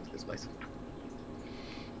there's a Yeah. basement to this place.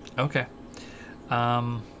 okay.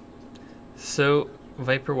 So,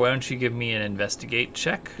 Viper, why don't you give me an investigate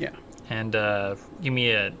check? yeah. And give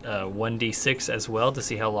me a 1d6 as well to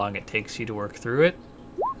see how long it takes you to work through it.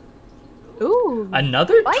 Ooh.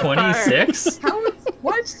 Another Viper! 26? How?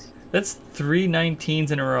 What? That's 3 19s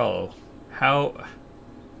in a row. How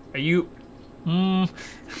are you?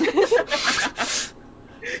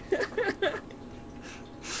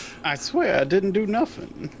 I swear I didn't do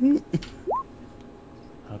nothing.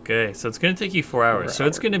 Okay, so it's going to take you 4 hours. So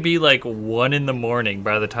it's going to be like 1 in the morning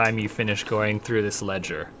by the time you finish going through this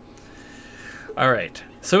ledger. All right.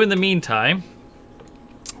 So in the meantime,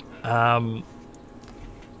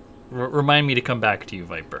 remind me to come back to you,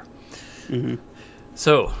 Viper.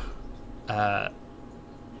 So,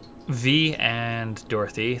 V and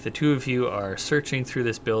Dorothy, the two of you are searching through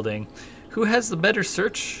this building. Who has the better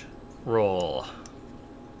search roll?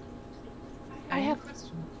 I have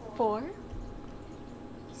 4.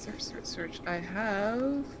 Search. I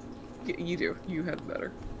have. You do. You had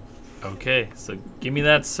better. Okay, so give me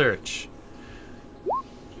that search.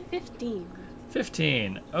 15.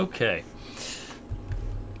 15. Okay.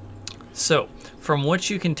 So, from what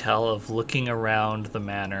you can tell of looking around the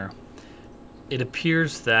manor, it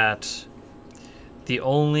appears that the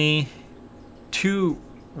only 2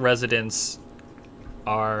 residents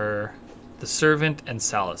are the servant and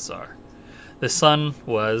Salazar. The son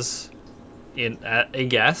was a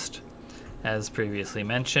guest, as previously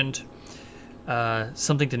mentioned.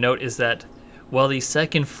 Something to note is that while the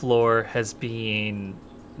second floor has been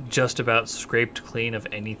just about scraped clean of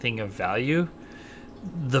anything of value,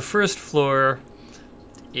 the first floor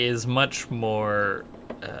is much more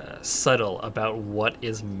subtle about what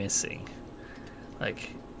is missing.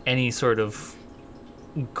 Like any sort of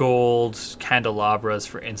gold candelabras,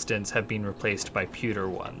 for instance, have been replaced by pewter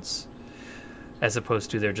ones, as opposed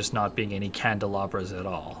to there just not being any candelabras at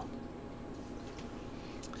all.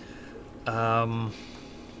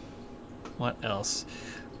 What else?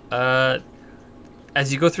 As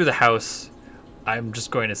you go through the house, I'm just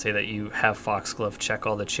going to say that you have Foxglove check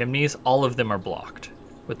all the chimneys. All of them are blocked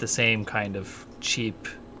with the same kind of cheap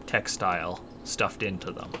textile stuffed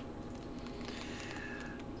into them.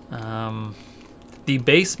 The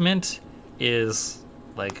basement is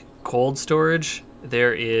like cold storage.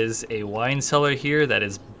 There is a wine cellar here that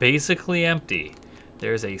is basically empty.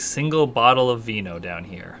 There's a single bottle of vino down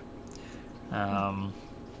here.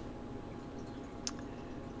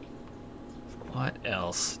 What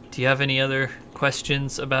else? Do you have any other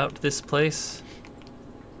questions about this place?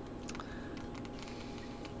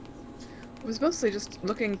 I was mostly just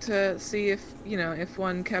looking to see if, if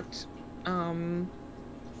one kept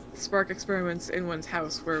spark experiments in one's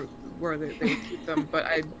house where they keep them, but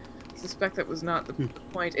I suspect that was not the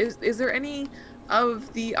point. Is there any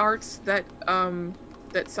of the arts that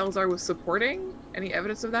that Salazar was supporting? Any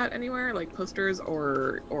evidence of that anywhere, like posters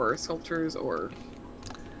or sculptures or?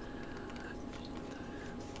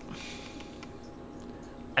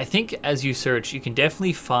 I think as you search, you can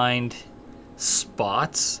definitely find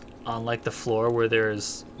spots on like the floor where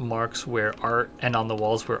there's marks where art, and on the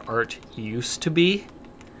walls where art used to be,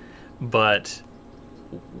 but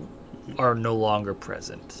are no longer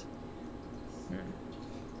present.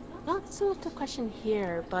 Not so much a question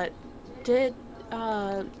here, but did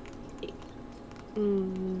can't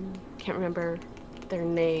remember their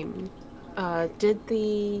name. Did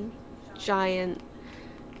the giant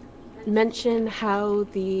mention how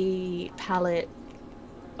the pallet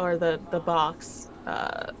or the box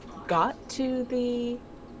got to the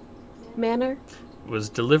manor? It was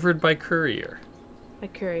delivered by courier. By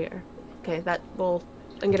courier. Okay, that will.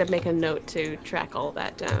 I'm gonna make a note to track all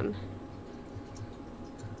that down.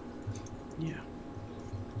 Yeah.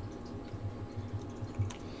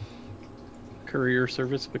 courier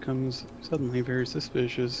service becomes suddenly very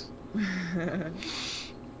suspicious.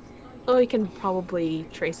 Oh, we can probably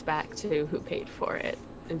trace back to who paid for it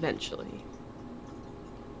eventually.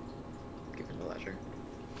 Given the ledger.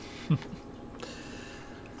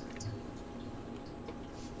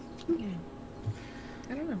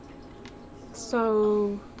 I don't know.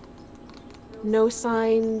 So, no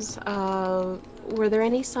signs of. Were there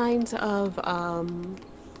any signs of, I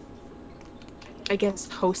guess,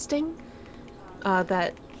 hosting?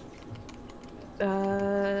 That.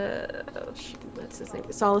 What's his name?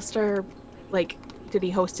 Solister, like, did he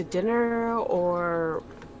host a dinner, or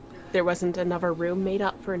there wasn't another room made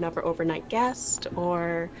up for another overnight guest,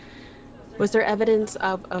 or was there evidence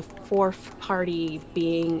of a fourth party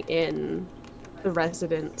being in the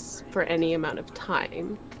residence for any amount of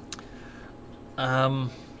time?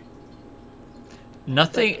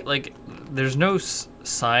 Nothing, like, there's no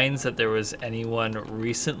signs that there was anyone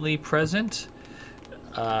recently present.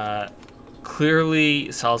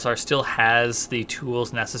 Clearly, Salazar still has the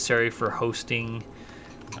tools necessary for hosting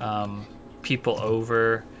people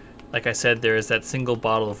over. Like I said, there is that single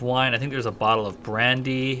bottle of wine. I think there's a bottle of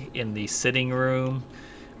brandy in the sitting room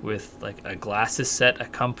with, like, a glasses set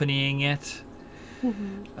accompanying it.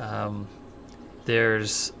 Mm-hmm.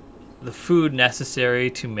 There's the food necessary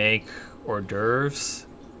to make hors d'oeuvres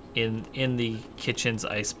in the kitchen's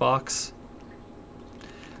icebox,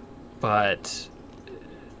 but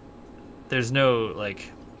there's no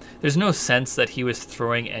sense that he was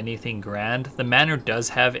throwing anything grand. The manor does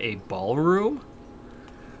have a ballroom,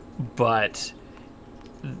 but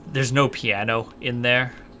there's no piano in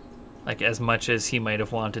there. Like, as much as he might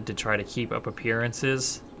have wanted to try to keep up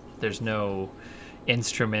appearances, there's no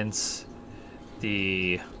instruments.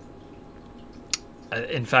 In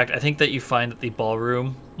fact, I think that you find that the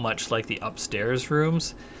ballroom, much like the upstairs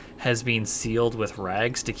rooms, has been sealed with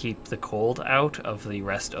rags to keep the cold out of the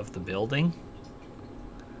rest of the building.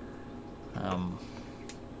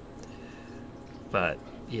 But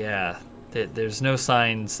yeah, there's no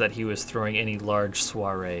signs that he was throwing any large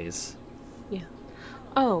soirees. Yeah.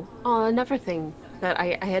 Oh, another thing that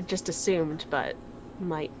I had just assumed, but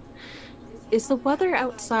might. Is the weather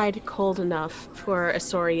outside cold enough for a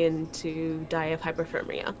Saurian to die of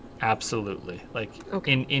hypothermia? Absolutely. Like,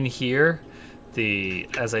 Okay. in here,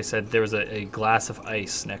 as I said, there was a glass of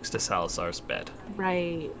ice next to Salazar's bed.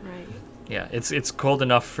 Right. Yeah, it's cold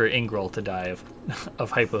enough for Ingrol to die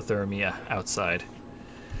of hypothermia outside.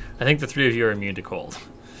 I think the three of you are immune to cold.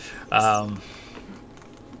 I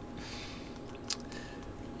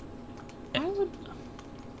would.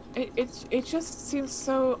 It just seems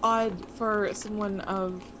so odd for someone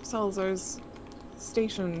of Salazar's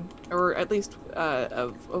station, or at least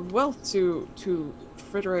of wealth, to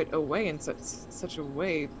fritter it away in such a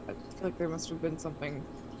way. I feel like there must have been something,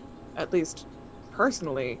 at least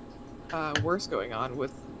personally, worse going on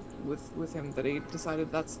with him, that he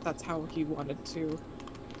decided that's how he wanted to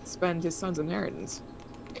spend his son's inheritance.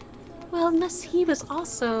 Well, unless he was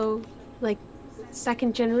also, like,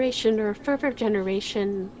 second generation or further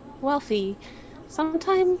generation wealthy,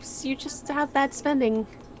 sometimes you just have bad spending.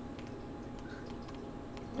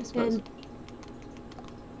 I suppose. And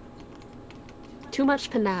too much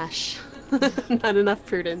panache. Not enough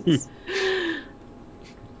prudence.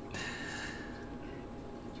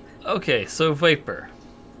 Okay, so Viper.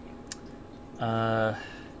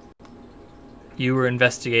 You were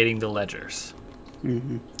investigating the ledgers.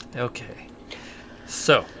 Mm-hmm. Okay.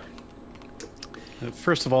 So,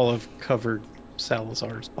 First of all, I've covered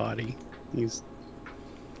Salazar's body.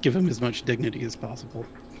 Give him as much dignity as possible.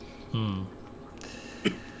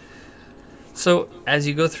 So, as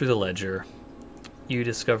you go through the ledger, you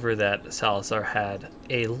discover that Salazar had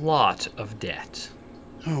a lot of debt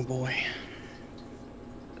Oh boy.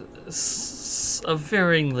 of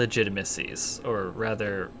varying legitimacies, or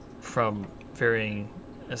rather, from varying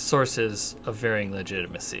sources of varying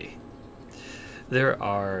legitimacy. There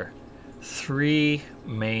are three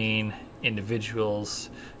main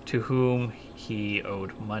individuals to whom he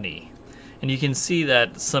owed money. And you can see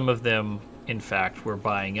that some of them, in fact, were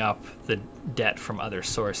buying up the debt from other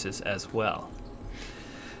sources as well.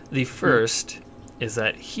 The first is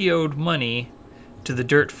that he owed money to the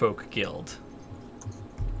Dirtfolk Guild,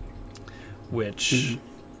 which,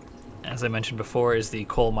 as I mentioned before, is the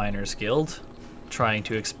Coal Miners Guild, trying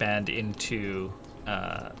to expand into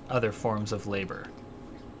other forms of labor.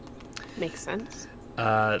 Makes sense.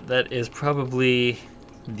 That is probably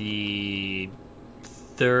the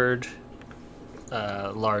third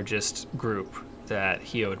largest group that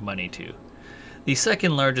he owed money to. The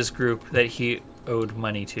second largest group that he owed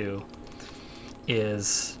money to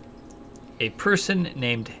is a person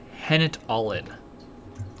named Hennet Allin.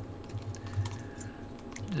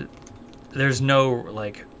 There's no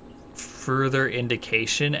like further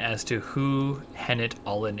indication as to who Hennet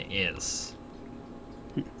Allin is.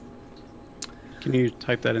 Can you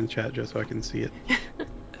type that in chat just so I can see it?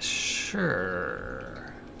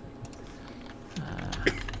 Sure.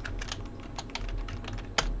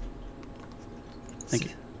 Thank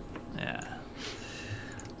you. Yeah.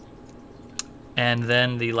 And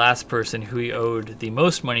then the last person who he owed the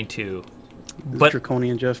most money to, but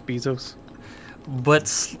Draconian Jeff Bezos.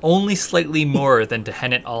 only slightly more than to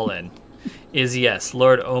Hennet Allin, is yes,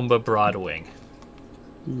 Lord Omba Broadwing.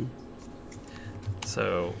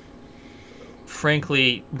 So,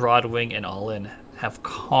 frankly, Broadwing and Allin have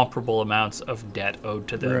comparable amounts of debt owed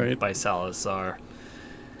to them by Salazar.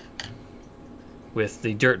 With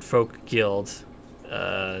the Dirt Folk Guild,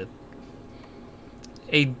 a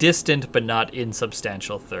distant but not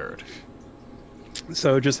insubstantial third.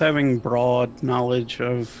 So just having broad knowledge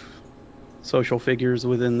of social figures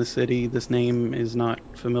within the city, this name is not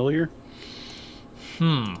familiar.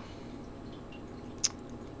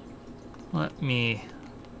 Let me...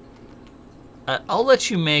 I'll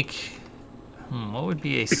let you make... what would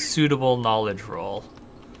be a suitable knowledge roll?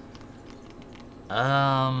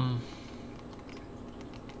 I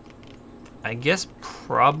guess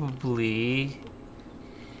probably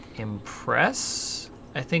Impress,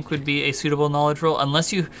 I think, would be a suitable knowledge roll.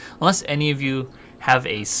 Unless any of you have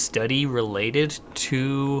a study related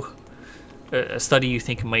to a study you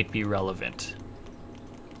think might be relevant.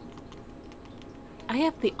 I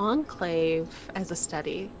have the Enclave as a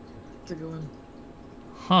study. That's a good one.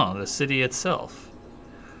 Huh, the city itself.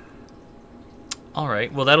 All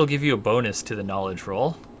right, well, that'll give you a bonus to the knowledge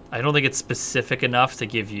roll. I don't think it's specific enough to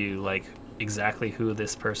give you, like, exactly who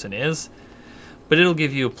this person is, but it'll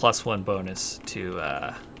give you a +1 bonus to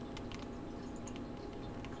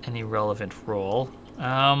any relevant roll.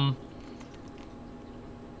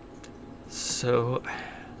 So,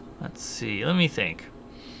 let's see. Let me think.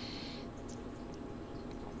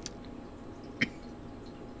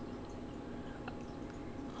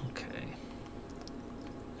 Okay.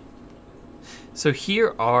 So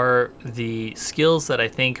here are the skills that I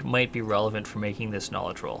think might be relevant for making this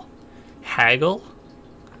knowledge roll. Haggle,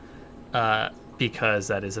 because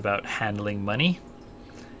that is about handling money.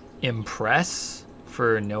 Impress,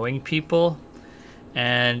 for knowing people.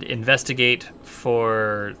 And investigate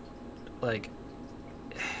for, like,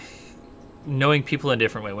 knowing people in a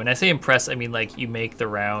different way. When I say impress, I mean, like, you make the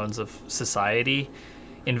rounds of society.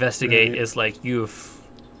 Investigate is like you've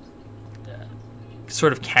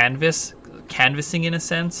sort of canvassing in a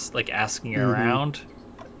sense, like asking around.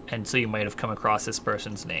 And so you might have come across this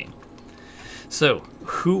person's name. So,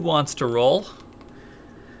 who wants to roll?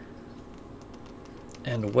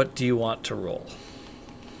 And what do you want to roll?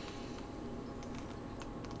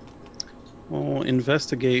 Well,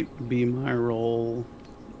 investigate would be my role,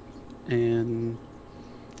 and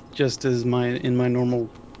just as in my normal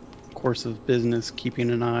course of business,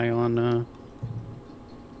 keeping an eye on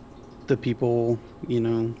the people,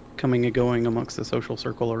 coming and going amongst the social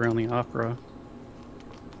circle around the opera.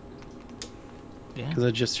 Yeah. Because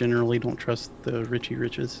I just generally don't trust the Richie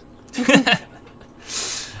Riches.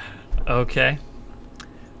 Okay.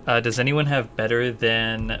 Does anyone have better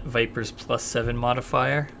than Viper's +7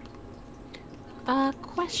 modifier?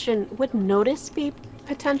 Question. Would notice be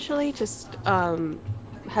potentially just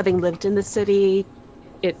having lived in the city,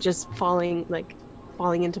 it just falling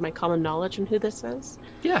into my common knowledge on who this is?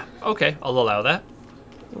 Yeah, okay. I'll allow that.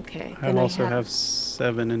 Okay. I also have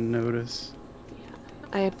 7 in notice.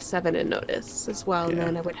 I have 7 in notice as well, and Yeah.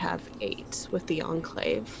 then I would have 8 with the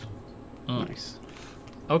Enclave. Nice.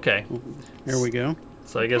 Okay. Here we go.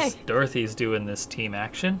 So I guess Okay. Dorothy's doing this team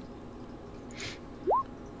action.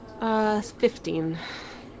 15.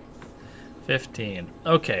 15.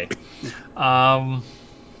 Okay.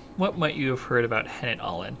 What might you have heard about Hennet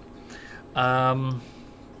Allin?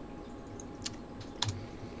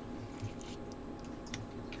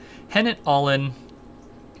 Hennet Allin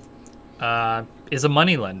is a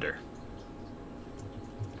moneylender.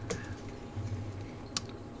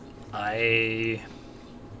 I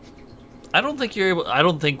don't think you're able. I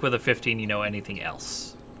don't think with a 15 you know anything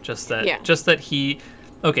else. Just that he.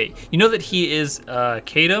 Okay, you know that he is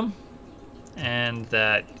Kadum, and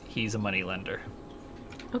that he's a moneylender.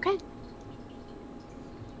 Okay.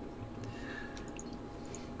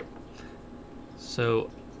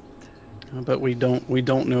 So, but we don't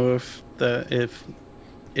know if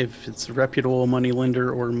it's reputable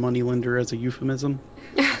moneylender or moneylender as a euphemism.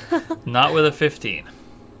 Not with a 15.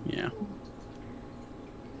 Yeah.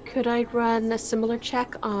 Could I run a similar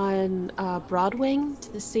check on Broadwing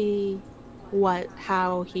to see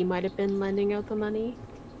how he might have been lending out the money?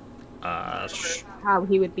 How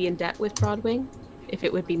he would be in debt with Broadwing? If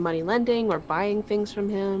it would be money lending or buying things from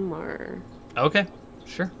him or... Okay,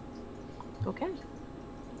 sure. Okay.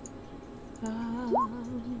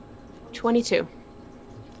 22.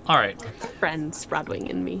 All right. Friends, Broadwing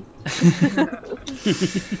and me.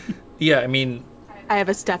 Yeah, I mean... I have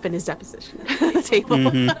a step in his deposition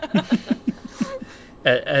table.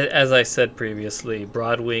 As I said previously,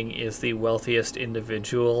 Broadwing is the wealthiest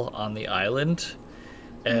individual on the island.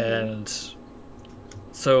 And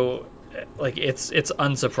so, like, it's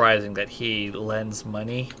unsurprising that he lends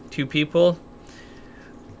money to people.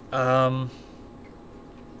 I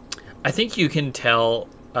think you can tell,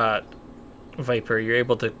 Viper, you're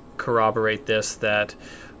able to corroborate this, that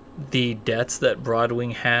the debts that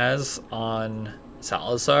Broadwing has on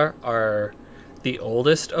Salazar are the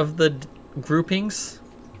oldest of the groupings,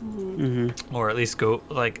 or at least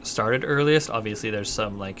started earliest. Obviously, there's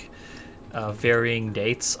some varying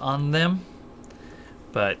dates on them,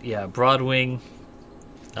 but yeah, Broadwing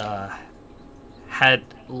had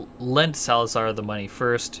lent Salazar the money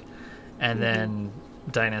first, and then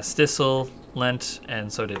Dynastisel lent,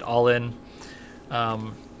 and so did Allin.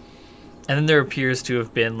 And then there appears to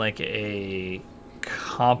have been a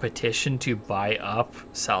competition to buy up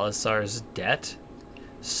Salazar's debt,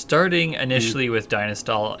 starting initially with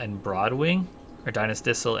Dynastal and Broadwing, or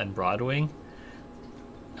Dynastisel and Broadwing.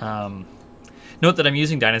 Note that I'm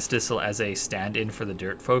using Dynastisel as a stand-in for the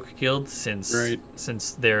Dirtfolk Guild, since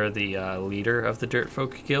they're the leader of the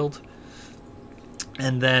Dirtfolk Guild.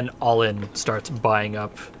 And then Allin starts buying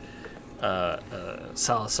up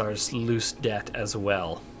Salazar's loose debt as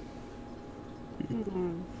well.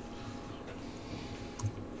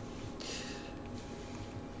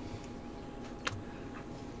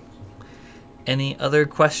 Any other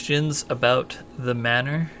questions about the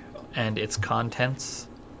manor and its contents?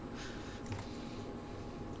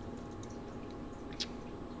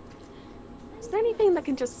 Is there anything that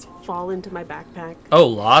can just fall into my backpack? Oh,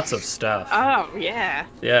 lots of stuff. Oh, yeah.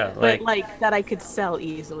 Yeah, But that I could sell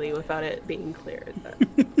easily without it being cleared.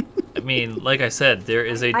 I mean, like I said, there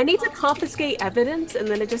is a... I need to confiscate evidence, and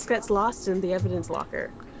then it just gets lost in the evidence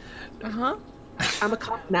locker. I'm a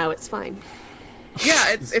cop now. It's fine. Yeah,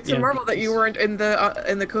 it's a marvel that you weren't in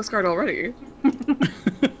the Coast Guard already.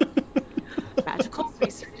 Magical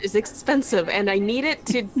research is expensive, and I need it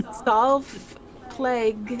to solve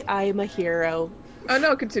plague. I'm a hero. Oh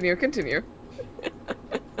no, continue.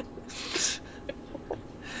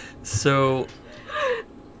 So,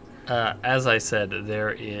 as I said,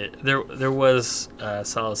 there was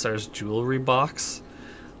Salazar's jewelry box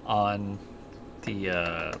on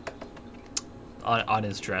the on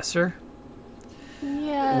his dresser.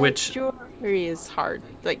 Yeah, which jewelry is hard.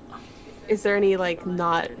 Is there any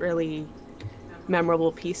not really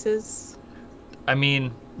memorable pieces? I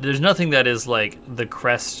mean, there's nothing that is the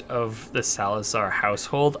crest of the Salazar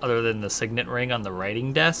household other than the signet ring on the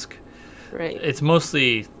writing desk. Right. It's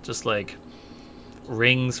mostly just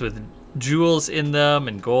rings with jewels in them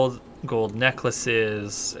and gold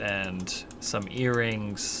necklaces and some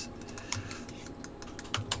earrings.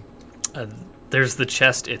 There's the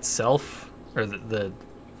chest itself, or the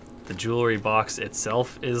jewelry box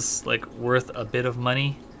itself is worth a bit of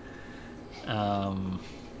money.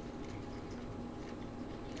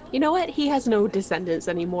 You know what? He has no descendants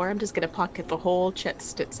anymore. I'm just gonna pocket the whole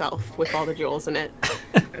chest itself with all the jewels in it.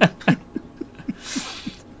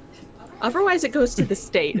 Otherwise, it goes to the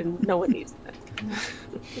state, and no one needs it.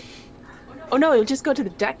 Oh no, it would just go to the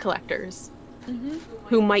debt collectors,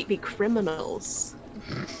 who might be criminals.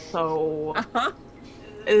 So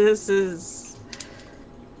this is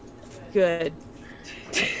good.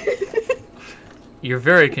 You're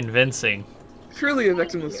very convincing. Truly a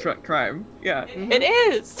victimless crime. Yeah. It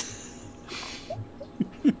is.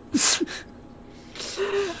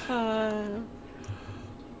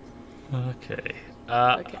 Okay.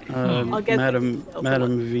 I'll get Madam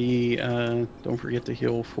V, don't forget to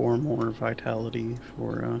heal 4 more vitality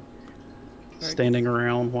for standing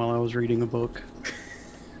around while I was reading a book.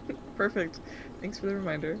 Perfect. Thanks for the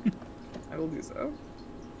reminder. I will do so.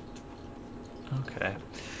 Okay.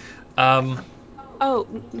 Oh,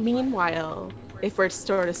 meanwhile, if we're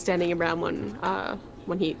sort of standing around when a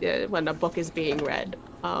book is being read,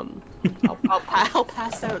 I'll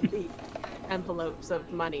pass out the envelopes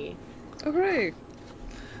of money. Oh, hooray!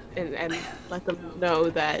 And let them know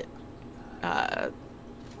that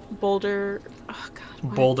Boulder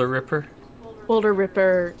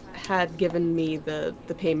Ripper had given me the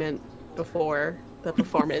payment before, the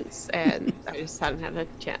performance, and I just hadn't had a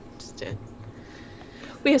chance to.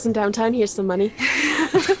 We have some downtime. Here's some money.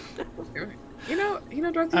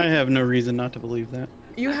 Dorothy. I have no reason not to believe that.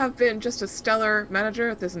 You have been just a stellar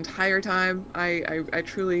manager this entire time. I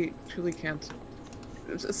truly, truly can't.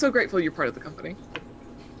 I'm so grateful you're part of the company.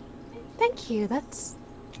 Thank you. That's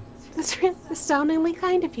really astoundingly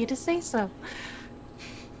kind of you to say so.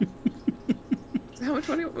 How much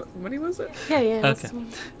money was it? Yeah. Okay.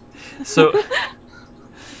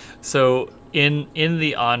 So in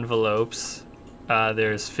the envelopes,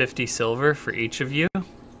 there's 50 silver for each of you.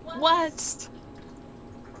 What?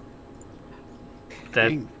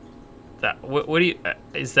 What do you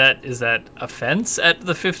is that offense at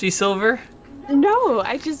the 50 silver? No,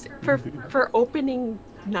 I just for opening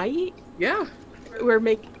night. Yeah. We're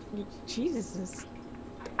making. Jesus.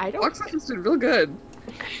 I don't. Box office did real good.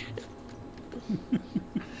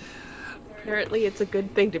 Apparently, it's a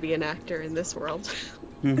good thing to be an actor in this world.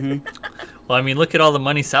 Mm-hmm. Well, I mean, look at all the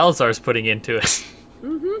money Salazar's putting into it.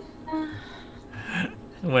 Mm-hmm.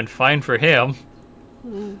 It went fine for him.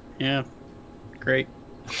 Yeah. Great.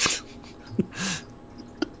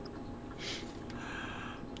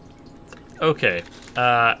 Okay.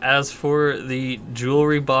 As for the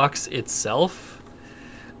jewelry box itself,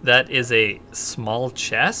 that is a small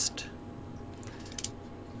chest.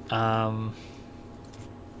 And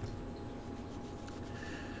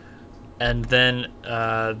then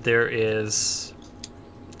there is,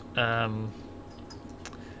 we'll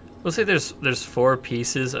say there's 4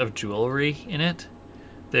 pieces of jewelry in it.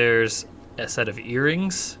 There's a set of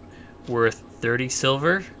earrings worth 30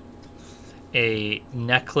 silver, a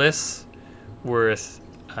necklace worth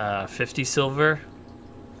 50 silver,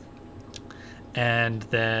 and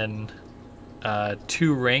then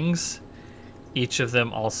 2 rings, each of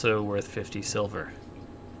them also worth 50 silver.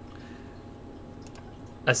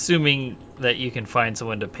 Assuming that you can find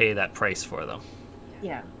someone to pay that price for them.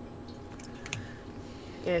 Yeah.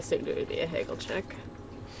 Yeah, I assumed it would be a haggle check.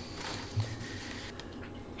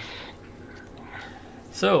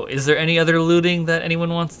 So, is there any other looting that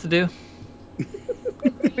anyone wants to do?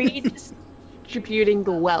 Redistributing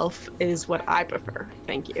the wealth is what I prefer.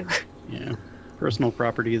 Thank you. Yeah. Personal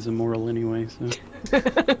property is immoral anyway, so.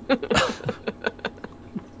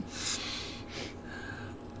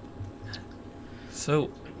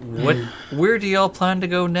 So, where do y'all plan to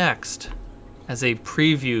go next? As a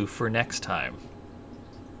preview for next time.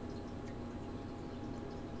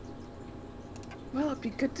 Well, it'd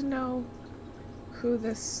be good to know who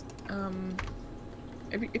this.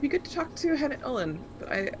 It'd be good to talk to Hannah Ullen.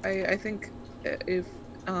 But I think if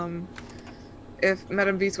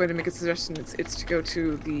Madame V's going to make a suggestion, it's to go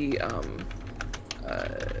to the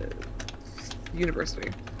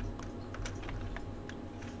university.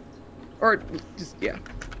 Or just, yeah.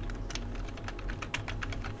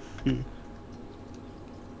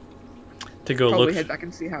 To go Probably look. head back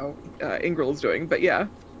and see how Ingril's doing, but yeah.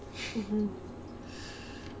 Mm-hmm.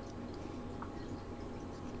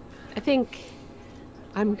 I think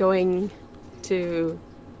I'm going to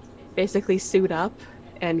basically suit up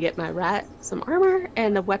and get my rat some armor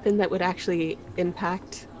and a weapon that would actually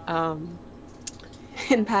impact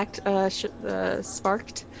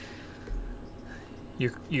sparked.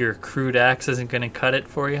 Your crude axe isn't going to cut it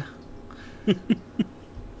for you?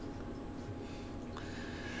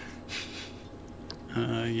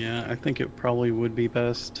 Yeah, I think it probably would be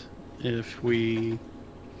best if we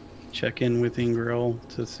check in with Ingril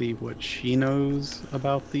to see what she knows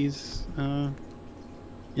about these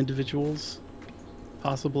individuals.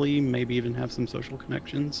 Possibly, maybe even have some social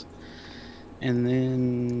connections. And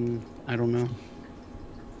then, I don't know.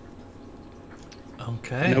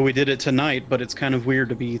 Okay. I know we did it tonight, but it's kind of weird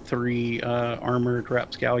to be 3 armored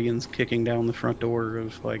rapscallions kicking down the front door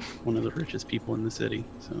of like one of the richest people in the city.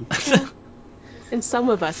 So, And some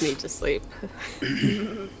of us need to sleep.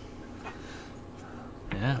 Yeah.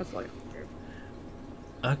 That's like weird.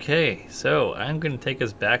 Okay, so I'm going to take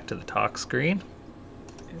us back to the talk screen.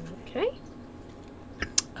 Okay.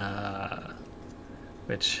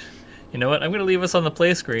 Which, you know what? I'm going to leave us on the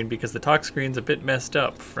play screen because the talk screen's a bit messed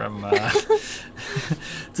up from...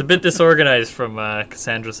 it's a bit disorganized from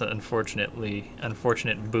Cassandra's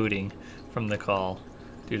unfortunate booting from the call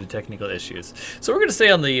due to technical issues. So we're going to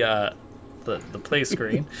stay on the play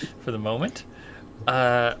screen for the moment.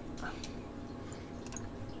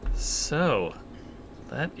 So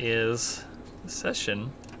that is the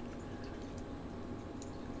session.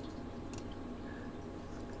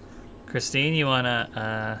 Christine, you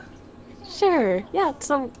wanna? Sure. Yeah.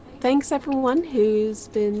 So thanks everyone who's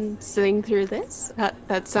been sitting through this.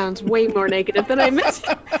 That sounds way more negative than I meant.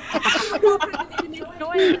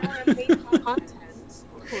 Enjoying our amazing content.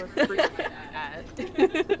 Poor freak dad.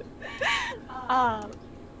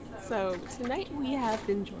 So tonight we have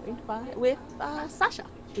been joined with Sasha.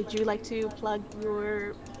 Would you like to plug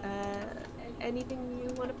your anything you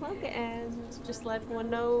want to plug and just let everyone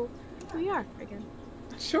know who you are again?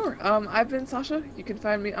 Sure. I've been Sasha. You can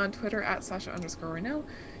find me on Twitter at Sasha_Renell.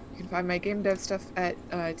 You can find my game dev stuff at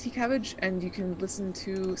Cabbage, and you can listen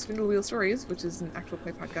to Spindle Wheel Stories, which is an actual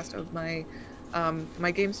play podcast of my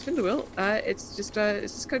my game Spindle Wheel. It's just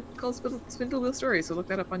called Spindle Wheel Stories, so look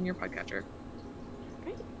that up on your podcatcher.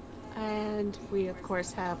 Great. And we of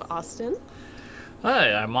course have Austin.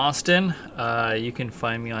 Hi, I'm Austin. You can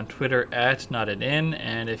find me on Twitter at NotAnIn,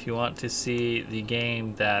 and if you want to see the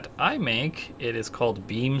game that I make, it is called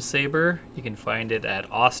Beam Saber. You can find it at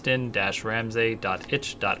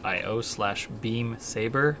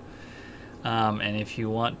austin-ramsey.itch.io/beamsaber. And if you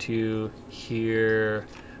want to hear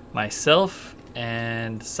myself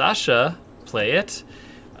and Sasha play it,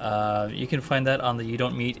 you can find that on the You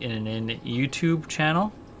Don't Meet in an Inn YouTube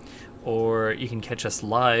channel. Or you can catch us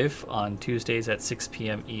live on Tuesdays at 6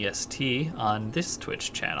 p.m. EST on this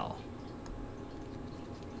Twitch channel.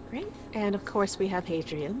 Great. And of course we have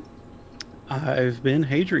Hadrian. I've been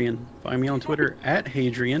Hadrian. Find me on Twitter at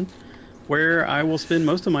Hadrian, where I will spend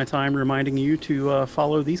most of my time reminding you to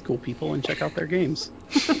follow these cool people and check out their games.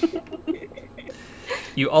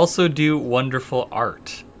 You also do wonderful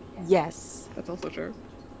art. Yes. That's also true.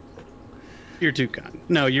 You're too kind.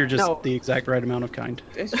 No, you're just the exact right amount of kind.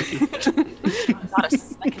 Not a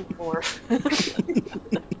second more.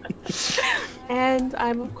 And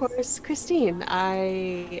I'm of course Christine.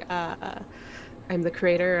 I'm the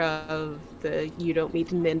creator of the You Don't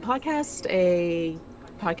Meet an Inn podcast, a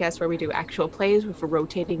podcast where we do actual plays with a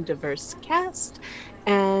rotating diverse cast,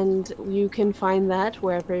 and you can find that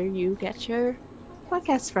wherever you get your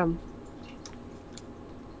podcasts from.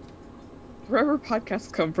 Wherever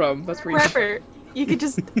podcasts come from, that's where Wherever. You could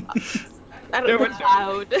just I don't know,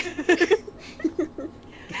 loud.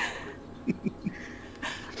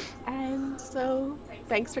 And so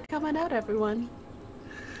thanks for coming out, everyone.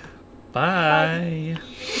 Bye.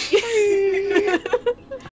 Bye.